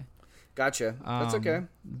confidently. Gotcha. That's okay.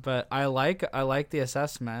 But I like the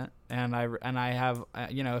assessment, and I have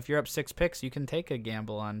if you're up 6 picks, you can take a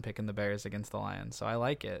gamble on picking the Bears against the Lions. So I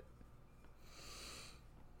like it.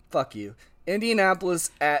 Fuck you.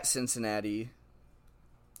 Indianapolis at Cincinnati.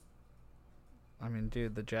 I mean,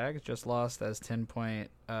 dude, the Jags just lost as 10-point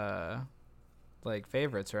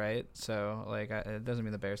favorites, right? So it doesn't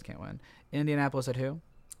mean the Bears can't win. Indianapolis at who?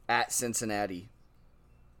 At Cincinnati.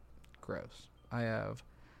 Gross. I have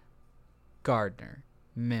Gardner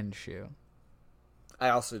Minshew. I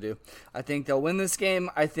also do. I think they'll win this game.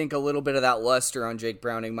 I think a little bit of that luster on Jake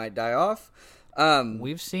Browning might die off.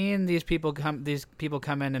 We've seen these people come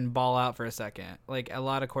in and ball out for a second. Like a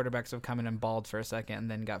lot of quarterbacks have come in and balled for a second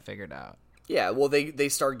and then got figured out. Yeah, well, they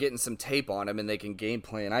start getting some tape on them and they can game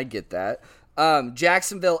plan. I get that.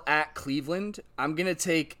 Jacksonville at Cleveland. I'm going to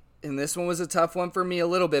take, and this one was a tough one for me a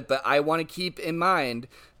little bit, but I want to keep in mind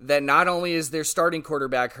that not only is their starting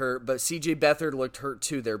quarterback hurt, but C.J. Beathard looked hurt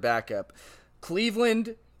too, their backup.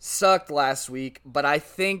 Cleveland sucked last week, but I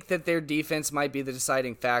think that their defense might be the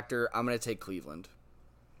deciding factor. I'm going to take Cleveland.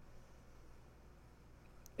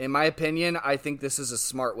 In my opinion, I think this is a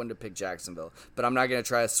smart one to pick Jacksonville, but I'm not going to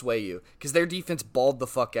try to sway you because their defense balled the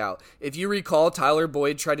fuck out. If you recall, Tyler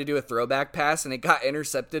Boyd tried to do a throwback pass and it got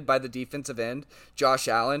intercepted by the defensive end, Josh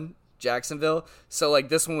Allen, Jacksonville. So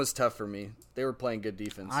this one was tough for me. They were playing good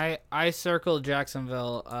defense. I circled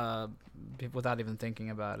Jacksonville without even thinking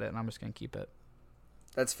about it, and I'm just going to keep it.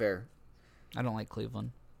 That's fair. I don't like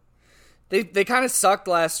Cleveland. They kind of sucked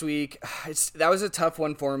last week. That was a tough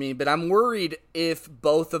one for me, but I'm worried if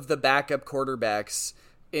both of the backup quarterbacks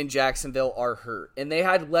in Jacksonville are hurt. And they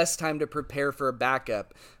had less time to prepare for a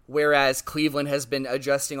backup, whereas Cleveland has been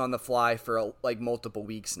adjusting on the fly for multiple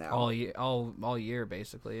weeks now. All year,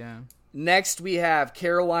 basically, yeah. Next, we have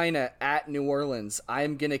Carolina at New Orleans.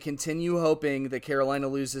 I'm going to continue hoping that Carolina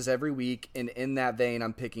loses every week, and in that vein,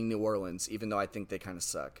 I'm picking New Orleans, even though I think they kind of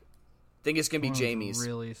suck. I think it's going to be Jamie's.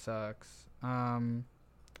 Really sucks.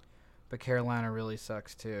 But Carolina really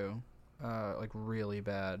sucks too. Really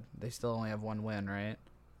bad. They still only have 1 win, right?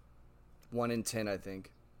 1-10, I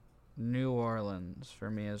think. New Orleans for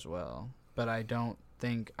me as well. But I don't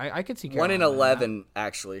think I could see Carolina 1-11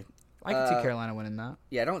 actually. I could see Carolina winning that.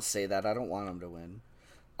 Yeah, don't say that. I don't want them to win.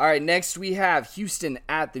 All right, next we have Houston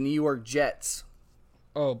at the New York Jets.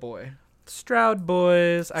 Oh boy. Stroud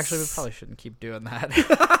boys. Actually, we probably shouldn't keep doing that.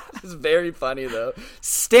 It's very funny, though.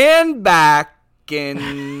 Stand back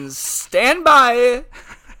and stand by.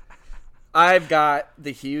 I've got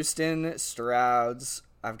the Houston Strouds.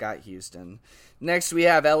 I've got Houston. Next, we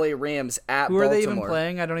have LA Rams at Who Baltimore. are they even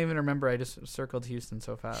playing? I don't even remember. I just circled Houston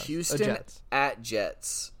so fast. Houston Jets. at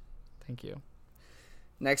Jets. Thank you.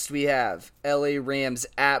 Next, we have LA Rams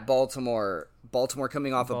at Baltimore. Baltimore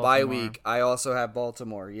coming off a bye week. I also have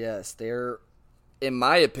Baltimore. Yes, they're, in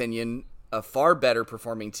my opinion, a far better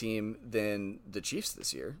performing team than the Chiefs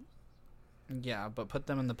this year. Yeah, but put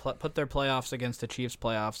them in put their playoffs against the Chiefs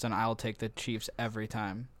playoffs, and I'll take the Chiefs every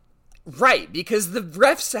time. Right, because the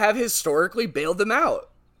refs have historically bailed them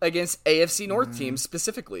out against AFC North teams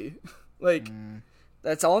specifically.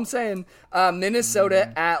 That's all I'm saying.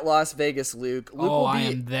 Minnesota at Las Vegas, Luke. Luke will be I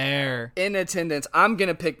am there. in attendance. I'm going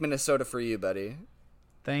to pick Minnesota for you, buddy.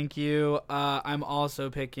 Thank you. I'm also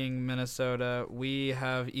picking Minnesota. We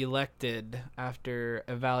have elected, after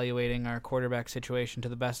evaluating our quarterback situation to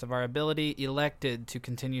the best of our ability, elected to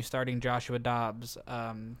continue starting Joshua Dobbs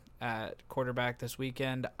at quarterback this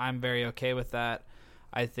weekend. I'm very okay with that.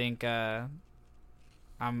 I think I'm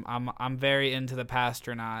very into the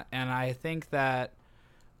Pastronaut, and I think that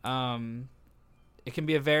it can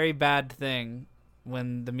be a very bad thing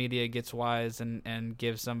when the media gets wise and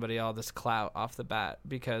gives somebody all this clout off the bat,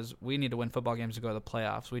 because we need to win football games to go to the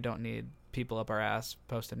playoffs. We don't need people up our ass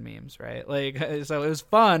posting memes, right? So it was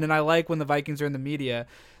fun, and I like when the Vikings are in the media,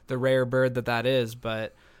 the rare bird that is,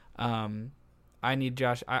 but I need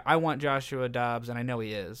I want Joshua Dobbs, and I know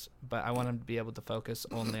he is, but I want him to be able to focus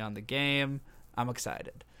only on the game. I'm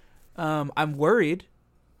excited. I'm worried.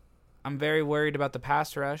 I'm very worried about the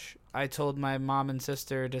pass rush. I told my mom and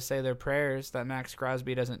sister to say their prayers that Max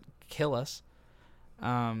Crosby doesn't kill us,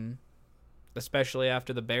 especially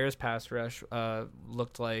after the Bears pass rush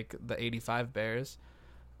looked like the 85 Bears.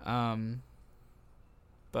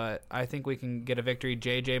 But I think we can get a victory.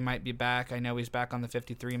 JJ might be back. I know he's back on the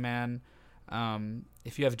 53-man.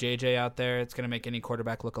 If you have JJ out there, it's going to make any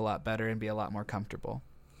quarterback look a lot better and be a lot more comfortable.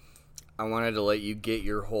 I wanted to let you get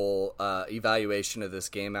your whole evaluation of this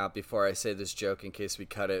game out before I say this joke in case we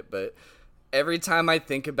cut it, but every time I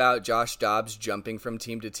think about Josh Dobbs jumping from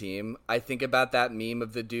team to team, I think about that meme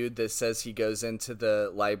of the dude that says he goes into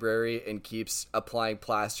the library and keeps applying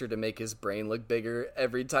plaster to make his brain look bigger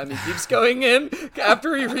every time he keeps going in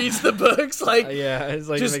after he reads the books. It's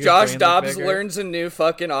like just Josh Dobbs learns a new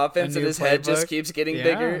fucking offense and his head just keeps getting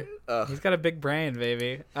bigger. He's got a big brain,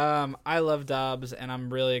 baby. I love Dobbs, and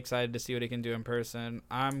I'm really excited to see what he can do in person.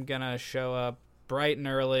 I'm going to show up bright and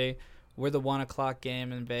early. We're the 1 o'clock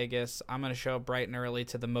game in Vegas. I'm going to show up bright and early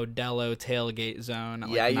to the Modelo tailgate zone at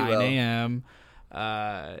 9 a.m.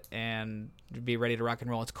 And be ready to rock and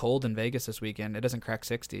roll. It's cold in Vegas this weekend. It doesn't crack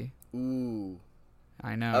 60. Ooh.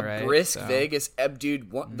 I know, right? A brisk Vegas.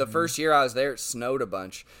 Dude, the first year I was there, it snowed a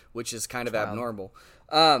bunch, which is kind of abnormal.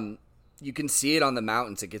 You can see it on the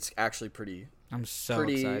mountains. It gets actually pretty... I'm so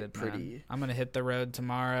excited, man. I'm going to hit the road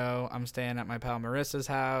tomorrow. I'm staying at my pal Marissa's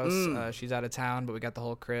house. She's out of town, but we got the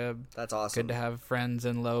whole crib. That's awesome. Good to have friends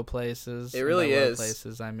in low places. It really is. Low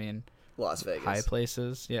places, I mean. Las Vegas. High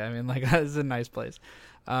places. Yeah, I mean, it's a nice place.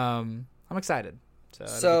 I'm excited. So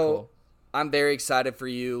be cool. I'm very excited for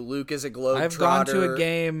you. Luke is a globetrotter. I've gone to a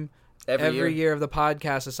game every year of the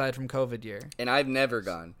podcast aside from COVID year. And I've never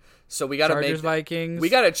gone. So we got to make Vikings. We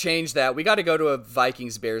got to change that. We got to go to a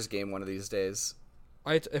Vikings Bears game one of these days.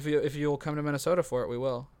 If you'll come to Minnesota for it, we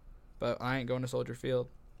will. But I ain't going to Soldier Field.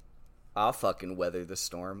 I'll fucking weather the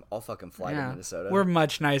storm. I'll fucking fly to Minnesota. We're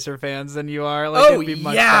much nicer fans than you are. It'd be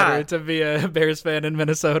much better to be a Bears fan in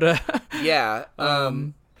Minnesota. Yeah.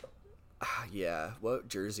 Yeah. What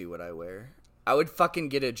jersey would I wear? I would fucking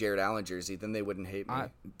get a Jared Allen jersey, then they wouldn't hate me.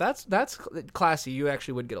 That's classy. You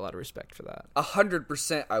actually would get a lot of respect for that.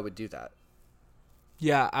 100% I would do that.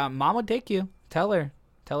 Yeah, Mom would take you. Tell her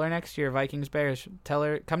next year, Vikings Bears. Tell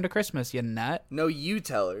her, come to Christmas, you nut. No, you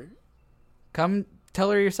tell her. Come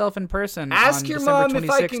tell her yourself in person. Ask on your December mom 26th,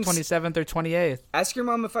 if I can 27th, or 28th. Ask your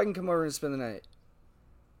mom if I can come over and spend the night.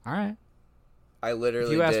 All right. I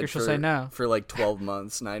literally if you ask did her, she'll say no. For like 12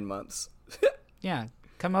 months, 9 months. Yeah.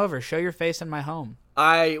 Come over. Show your face in my home.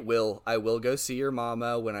 I will go see your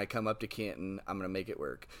mama when I come up to Canton. I'm going to make it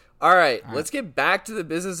work. All right, let's get back to the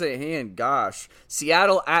business at hand. Gosh.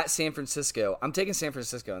 Seattle at San Francisco. I'm taking San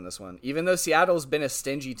Francisco in this one, even though Seattle's been a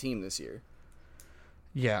stingy team this year.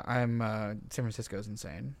 Yeah, San Francisco's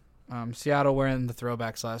insane. Seattle wearing the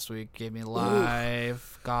throwbacks last week gave me life.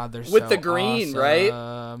 Oof. God, they're with so the green, awesome.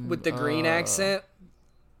 Right? With the green accent.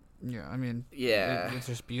 Yeah, I mean, yeah, it's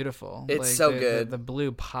just beautiful. It's so good. The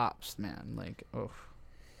blue pops, man.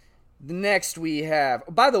 Next we have.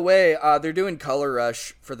 By the way, they're doing Color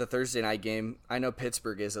Rush for the Thursday night game. I know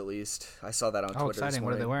Pittsburgh is at least. I saw that on Twitter. Exciting! This morning.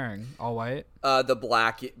 What are they wearing? All white. The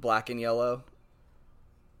black and yellow.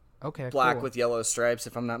 Okay. Black cool. with yellow stripes,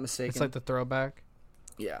 if I'm not mistaken. It's like the throwback.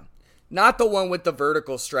 Yeah, not the one with the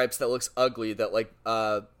vertical stripes that looks ugly. That like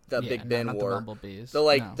Big Ben not wore. The bumblebees.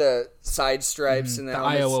 The side stripes and the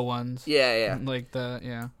helmets. Iowa ones. Yeah. Like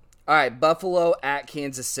the. All right, Buffalo at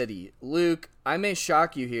Kansas City. Luke, I may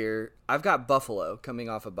shock you here. I've got Buffalo coming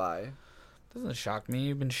off a bye. Doesn't shock me.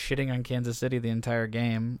 You've been shitting on Kansas City the entire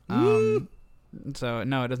game. So,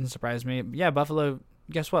 no, it doesn't surprise me. Yeah, Buffalo,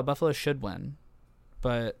 guess what? Buffalo should win.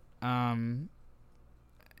 But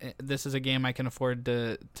this is a game I can afford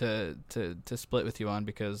to split with you on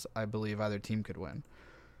because I believe either team could win.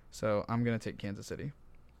 So, I'm going to take Kansas City.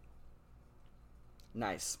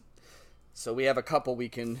 Nice. So we have a couple we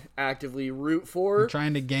can actively root for. I'm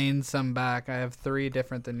trying to gain some back. I have 3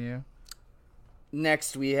 different than you.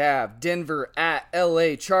 Next we have Denver at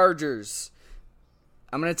LA Chargers.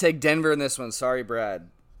 I'm going to take Denver in this one. Sorry, Brad.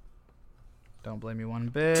 Don't blame me one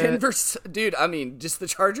bit. Denver, dude, I mean, just the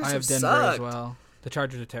Chargers I have Denver sucked. as well. The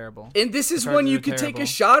Chargers are terrible. And this is one you could take a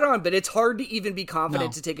shot on, but it's hard to even be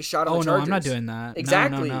confident to take a shot on the Chargers. Oh, no, I'm not doing that.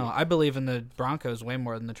 Exactly. No. I believe in the Broncos way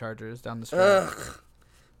more than the Chargers down the street. Ugh.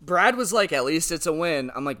 Brad was like, at least it's a win.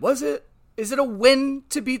 I'm like, was it? Is it a win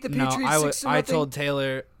to beat the Patriots? I told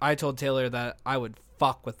Taylor that I would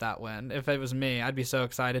fuck with that win. If it was me, I'd be so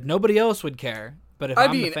excited. Nobody else would care. But if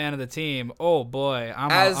I'm the fan of the team, oh boy,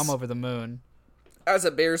 I'm over the moon. As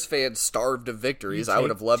a Bears fan starved of victories, I would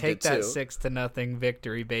have loved it too. Take that 6-0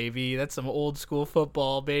 victory, baby. That's some old school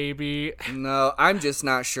football, baby. No, I'm just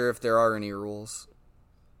not sure if there are any rules.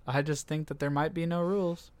 I just think that there might be no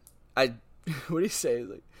rules. What do you say?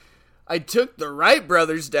 Like, I took the Wright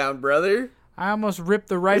brothers down, brother. I almost ripped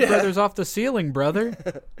the Wright brothers off the ceiling, brother.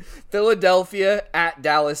 Philadelphia at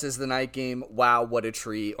Dallas is the night game. Wow, what a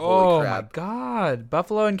treat. Holy crap. Oh, my God.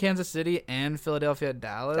 Buffalo and Kansas City and Philadelphia at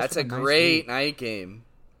Dallas. That's a great night game.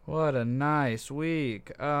 What a nice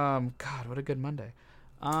week. God, what a good Monday.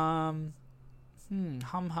 Hum.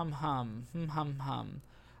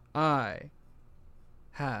 I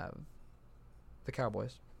have the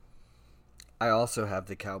Cowboys. I also have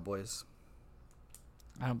the Cowboys.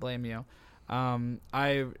 I don't blame you. I'm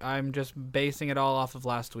just basing it all off of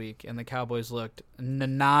last week, and the Cowboys looked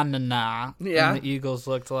na. Yeah. And the Eagles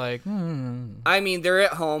looked like, I mean, they're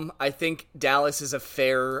at home. I think Dallas is a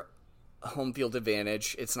fair home field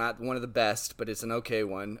advantage. It's not one of the best, but it's an okay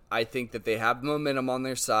one. I think that they have momentum on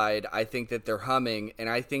their side. I think that they're humming, and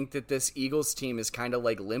I think that this Eagles team is kind of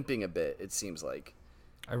like limping a bit, it seems like.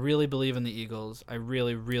 I really believe in the Eagles. I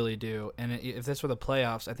really, really do. And if this were the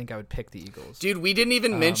playoffs, I think I would pick the Eagles. Dude, we didn't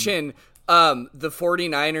even mention the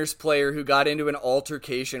 49ers player who got into an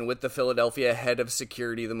altercation with the Philadelphia head of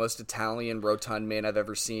security, the most Italian rotund man I've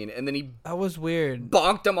ever seen. And then that was weird.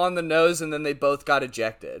 Bonked him on the nose, and then they both got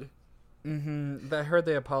ejected. Mm-hmm. I heard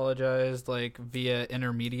they apologized like via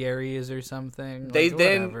intermediaries or something. They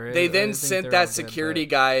like, then sent that security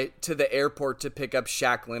guy to the airport to pick up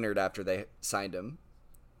Shaq Leonard after they signed him.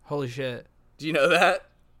 Holy shit. Do you know that?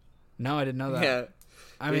 No, I didn't know that. Yeah.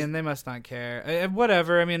 I mean, they must not care.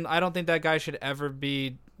 Whatever. I mean, I don't think that guy should ever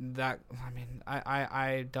be that. I mean,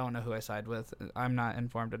 I don't know who I side with. I'm not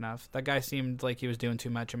informed enough. That guy seemed like he was doing too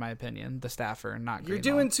much, in my opinion. The staffer, not Greenlaw. You're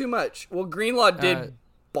doing too much. Well, Greenlaw did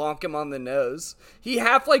bonk him on the nose. He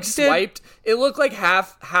half swiped. It looked like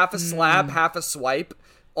half a slap, half a swipe.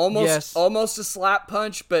 Almost a slap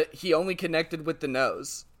punch, but he only connected with the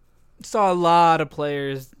nose. Saw a lot of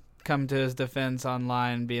players come to his defense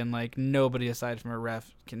online being like, nobody aside from a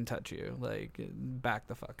ref can touch you. Like, back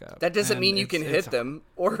the fuck up. That doesn't mean you can hit them.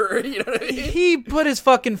 Or, you know what I mean? He put his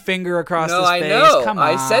fucking finger across his face. No, I know. Come on.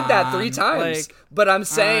 I said that 3 times. Like, but I'm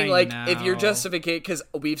saying, if you're justification, because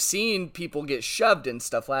we've seen people get shoved and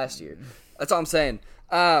stuff last year. That's all I'm saying.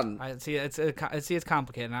 I see. It's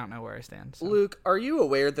complicated. I don't know where I stand. So. Luke, are you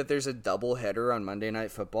aware that there's a doubleheader on Monday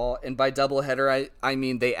Night Football? And by doubleheader, I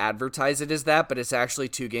mean they advertise it as that, but it's actually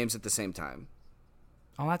 2 games at the same time.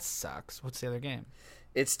 Oh, that sucks. What's the other game?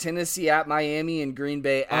 It's Tennessee at Miami and Green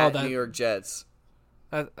Bay at New York Jets.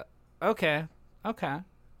 Okay.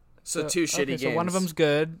 So 2 shitty games. So one of them's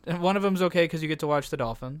good, and one of them's okay because you get to watch the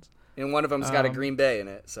Dolphins. And one of them's got a Green Bay in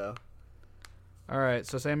it. So. All right,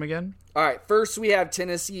 so same again? All right, first we have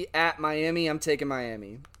Tennessee at Miami. I'm taking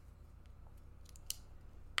Miami.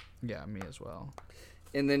 Yeah, me as well.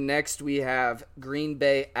 And then next we have Green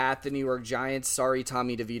Bay at the New York Giants. Sorry,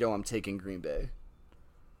 Tommy DeVito, I'm taking Green Bay.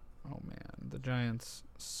 Oh, man, the Giants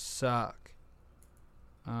suck.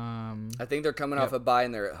 I think they're coming off a bye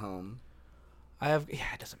and they're at home.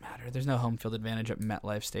 It doesn't matter. There's no home field advantage at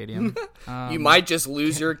MetLife Stadium. You might just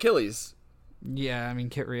lose your Achilles. Yeah, I mean,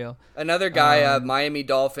 get real. Another guy, Miami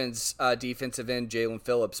Dolphins defensive end Jalen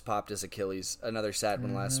Phillips popped his Achilles. Another sad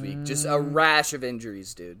one last week. Just a rash of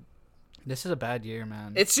injuries, dude. This is a bad year,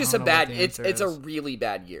 man. It's just it's a really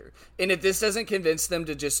bad year. And if this doesn't convince them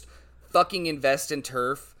to just fucking invest in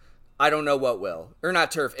turf, I don't know what will. Or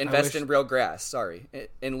not turf, invest in real grass. Sorry,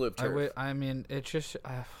 in lieu of turf. I mean, it's just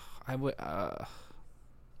we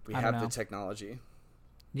have the technology.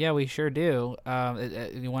 Yeah, we sure do.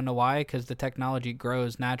 You want to know why? Because the technology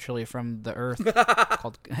grows naturally from the earth.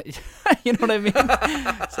 Called, you know what I mean?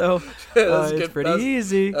 So it's pretty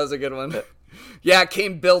easy. That was a good one. Yeah, it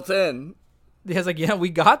came built in. It's like, yeah, we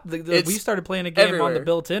got we started playing a game everywhere. On the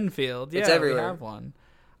built-in field. Yeah, it's everywhere. We have one.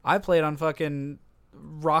 I played on fucking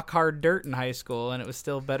rock hard dirt in high school, and it was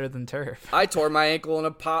still better than turf. I tore my ankle in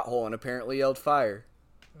a pothole and apparently yelled fire.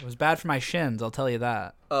 It was bad for my shins, I'll tell you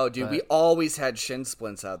that. Oh, dude, we always had shin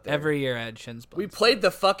splints out there. Every year I had shin splints. We played the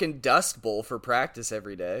fucking Dust Bowl for practice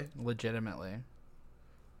every day. Legitimately.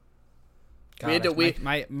 God, we had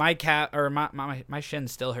to, my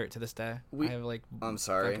shins still hurt to this day. I have I'm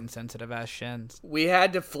sorry, fucking sensitive ass shins. We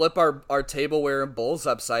had to flip our tableware and bowls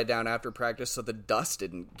upside down after practice so the dust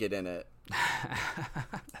didn't get in it.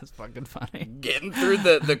 That's fucking funny. Getting through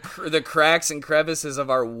the cracks and crevices of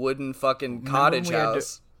our wooden fucking cottage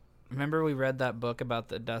house. Remember we read that book about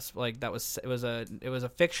the dust? Like it was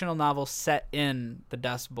a fictional novel set in the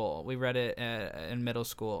Dust Bowl. We read it in middle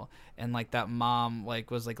school, and like that mom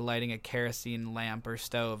was lighting a kerosene lamp or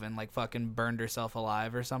stove and fucking burned herself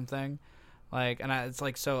alive or something. I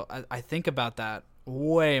think about that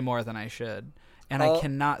way more than I should. And I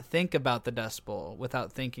cannot think about the Dust Bowl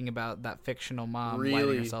without thinking about that fictional mom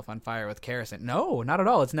lighting herself on fire with kerosene. No, not at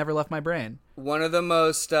all. It's never left my brain. One of the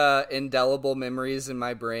most indelible memories in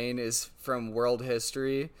my brain is from world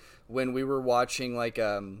history when we were watching it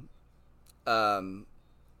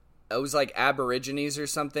was like Aborigines or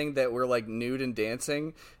something that were nude and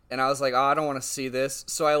dancing. And I was like, oh, I don't want to see this.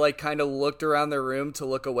 So I kind of looked around the room to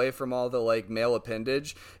look away from all the male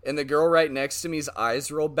appendage. And the girl right next to me's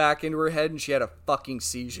eyes rolled back into her head and she had a fucking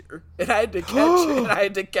seizure. And I had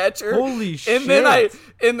to catch her. Holy shit. And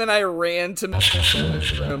then I ran to my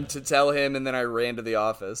room to tell him, and then I ran to the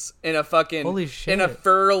office in a fucking Holy shit. In a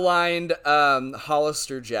fur-lined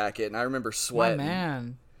Hollister jacket. And I remember sweating. Oh,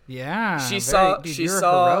 man. Yeah, she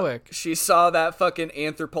heroic. She saw that fucking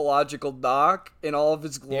anthropological doc in all of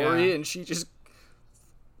its glory, and she just...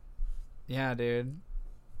 Yeah, dude.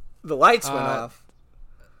 The lights went off.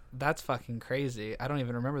 That's fucking crazy. I don't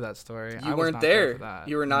even remember that story. You weren't there.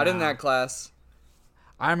 You were not in that class.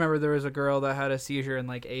 I remember there was a girl that had a seizure in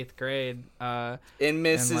 8th grade. In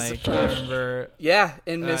Mrs. I remember. Yeah,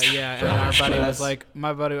 in Mrs. Yeah, and our buddy was like,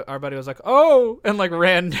 our buddy was like, oh, and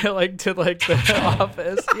ran to the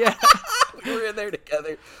office. Yeah, we were in there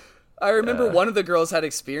together. I remember one of the girls had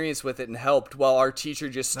experience with it and helped, while our teacher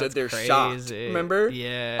just stood there shocked. Remember?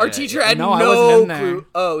 Yeah. Our teacher had no I wasn't in there. clue.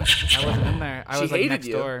 Oh, I wasn't in there. I was next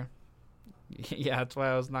you. door. Yeah, that's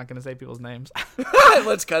why I was not going to say people's names.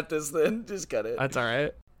 Let's cut this then. Just cut it. That's all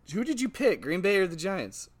right. Who did you pick, Green Bay or the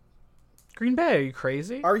Giants? Green Bay. Are you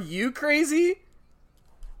crazy? Are you crazy?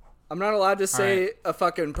 I'm not allowed to say a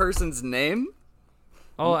fucking person's name?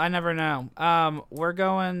 Oh, I never know. We're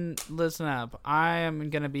going, listen up. I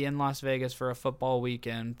am going to be in Las Vegas for a football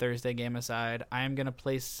weekend, Thursday game aside. I am going to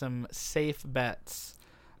place some safe bets.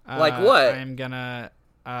 Like what? I'm going to...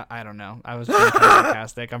 I don't know. I was being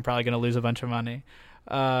sarcastic. I'm probably going to lose a bunch of money.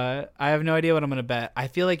 I have no idea what I'm going to bet. I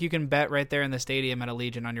feel like you can bet right there in the stadium at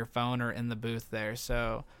Allegiant on your phone or in the booth there.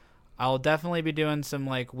 So I'll definitely be doing some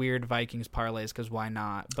weird Vikings parlays because why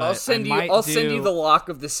not? But I'll send you the lock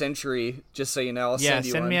of the century just so you know.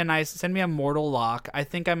 Send me a mortal lock. I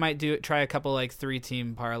think I might try a couple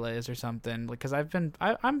 3-team parlays or something because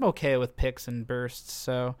I'm okay with picks and bursts.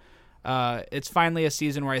 So. It's finally a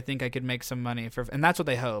season where I think I could make some money and that's what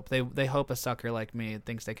they hope. They hope a sucker like me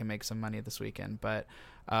thinks they can make some money this weekend. But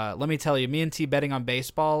let me tell you, me and T betting on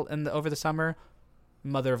baseball over the summer,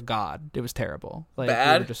 mother of God, it was terrible.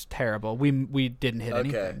 Bad? We were just terrible. We didn't hit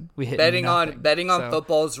anything. We hit betting nothing. on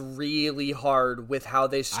football is really hard with how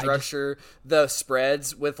they structure the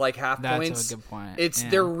spreads with half points. That's a good point.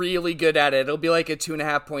 They're really good at it. It'll be a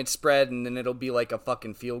 2.5 point spread, and then it'll be a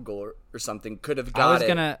fucking field goal or something. Could have got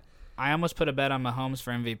it. I almost put a bet on Mahomes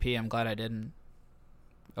for MVP. I'm glad I didn't.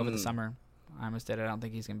 Over the summer, I almost did. I don't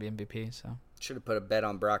think he's going to be MVP. So should have put a bet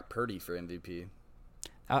on Brock Purdy for MVP.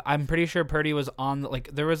 I'm pretty sure Purdy was on.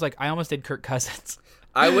 There was I almost did Kirk Cousins.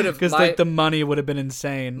 I would have because the money would have been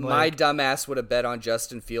insane. My dumbass would have bet on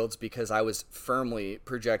Justin Fields because I was firmly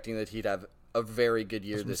projecting that he'd have a very good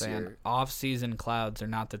year this saying, year. Off-season clouds are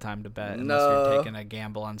not the time to bet unless No. you're taking a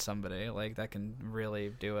gamble on somebody. Like, that can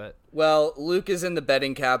really do it. Well, Luke is in the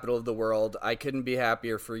betting capital of the world. I couldn't be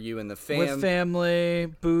happier for you and the fam. With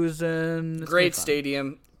family, boozing. Great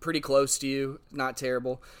stadium. Pretty close to you. Not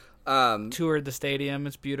terrible. Toured the stadium.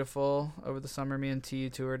 It's beautiful. Over the summer, me and T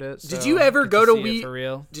toured it. So did you ever go to We for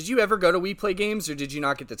real? Did you ever go to We Play Games, or did you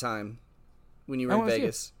not get the time when you were in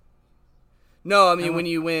Vegas? No, I mean when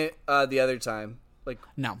you went the other time. Like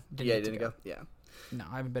no, didn't go. Yeah. No,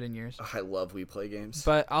 I haven't been in years. Oh, I love We Play Games.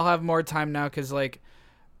 But I'll have more time now because, like,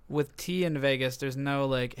 with T in Vegas, there's no,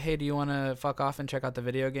 like, hey, do you want to fuck off and check out the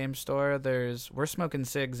video game store? We're smoking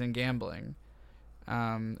cigs and gambling.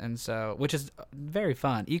 And so, which is very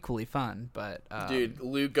fun, equally fun, but dude,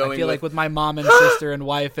 Luke going. I feel like with my mom and sister and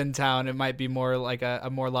wife in town, it might be more like a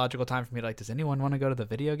more logical time for me. Like, does anyone want to go to the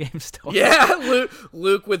video game store? Yeah,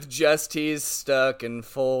 Luke with just he's stuck in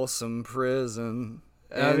Folsom Prison,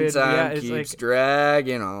 and time keeps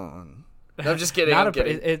dragging on. No, I'm just kidding. I'm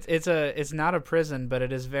kidding. It's not a prison, but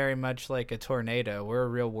it is very much like a tornado. We're a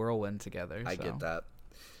real whirlwind together. I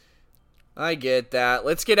get that.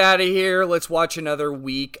 Let's get out of here. Let's watch another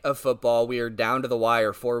week of football. We are down to the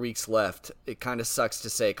wire. 4 weeks left. It kind of sucks to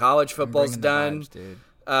say. College football's done. Vibes, dude.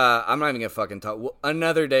 I'm not even going to fucking talk.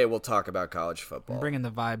 Another day we'll talk about college football. I'm bringing the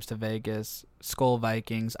vibes to Vegas. Skull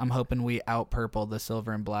Vikings. I'm hoping we out-purple the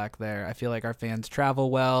silver and black there. I feel like our fans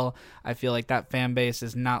travel well. I feel like that fan base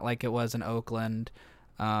is not like it was in Oakland.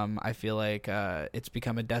 I feel like it's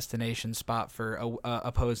become a destination spot for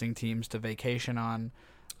opposing teams to vacation on.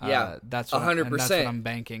 Yeah, that's 100%. That's what I'm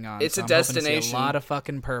banking on. It's so a I'm destination. To see a lot of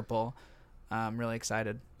fucking purple. I'm really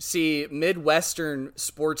excited. See, Midwestern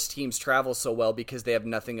sports teams travel so well because they have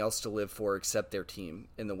nothing else to live for except their team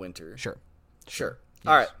in the winter. Sure. Yes.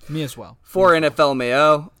 All right. Me as well. For NFL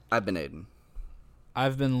Mayo, I've been Aedan.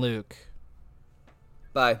 I've been Luke.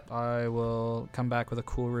 Bye. I will come back with a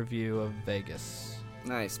cool review of Vegas.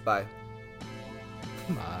 Nice. Bye.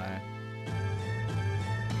 Bye.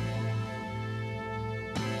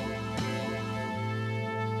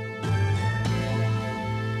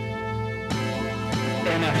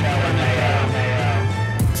 NFL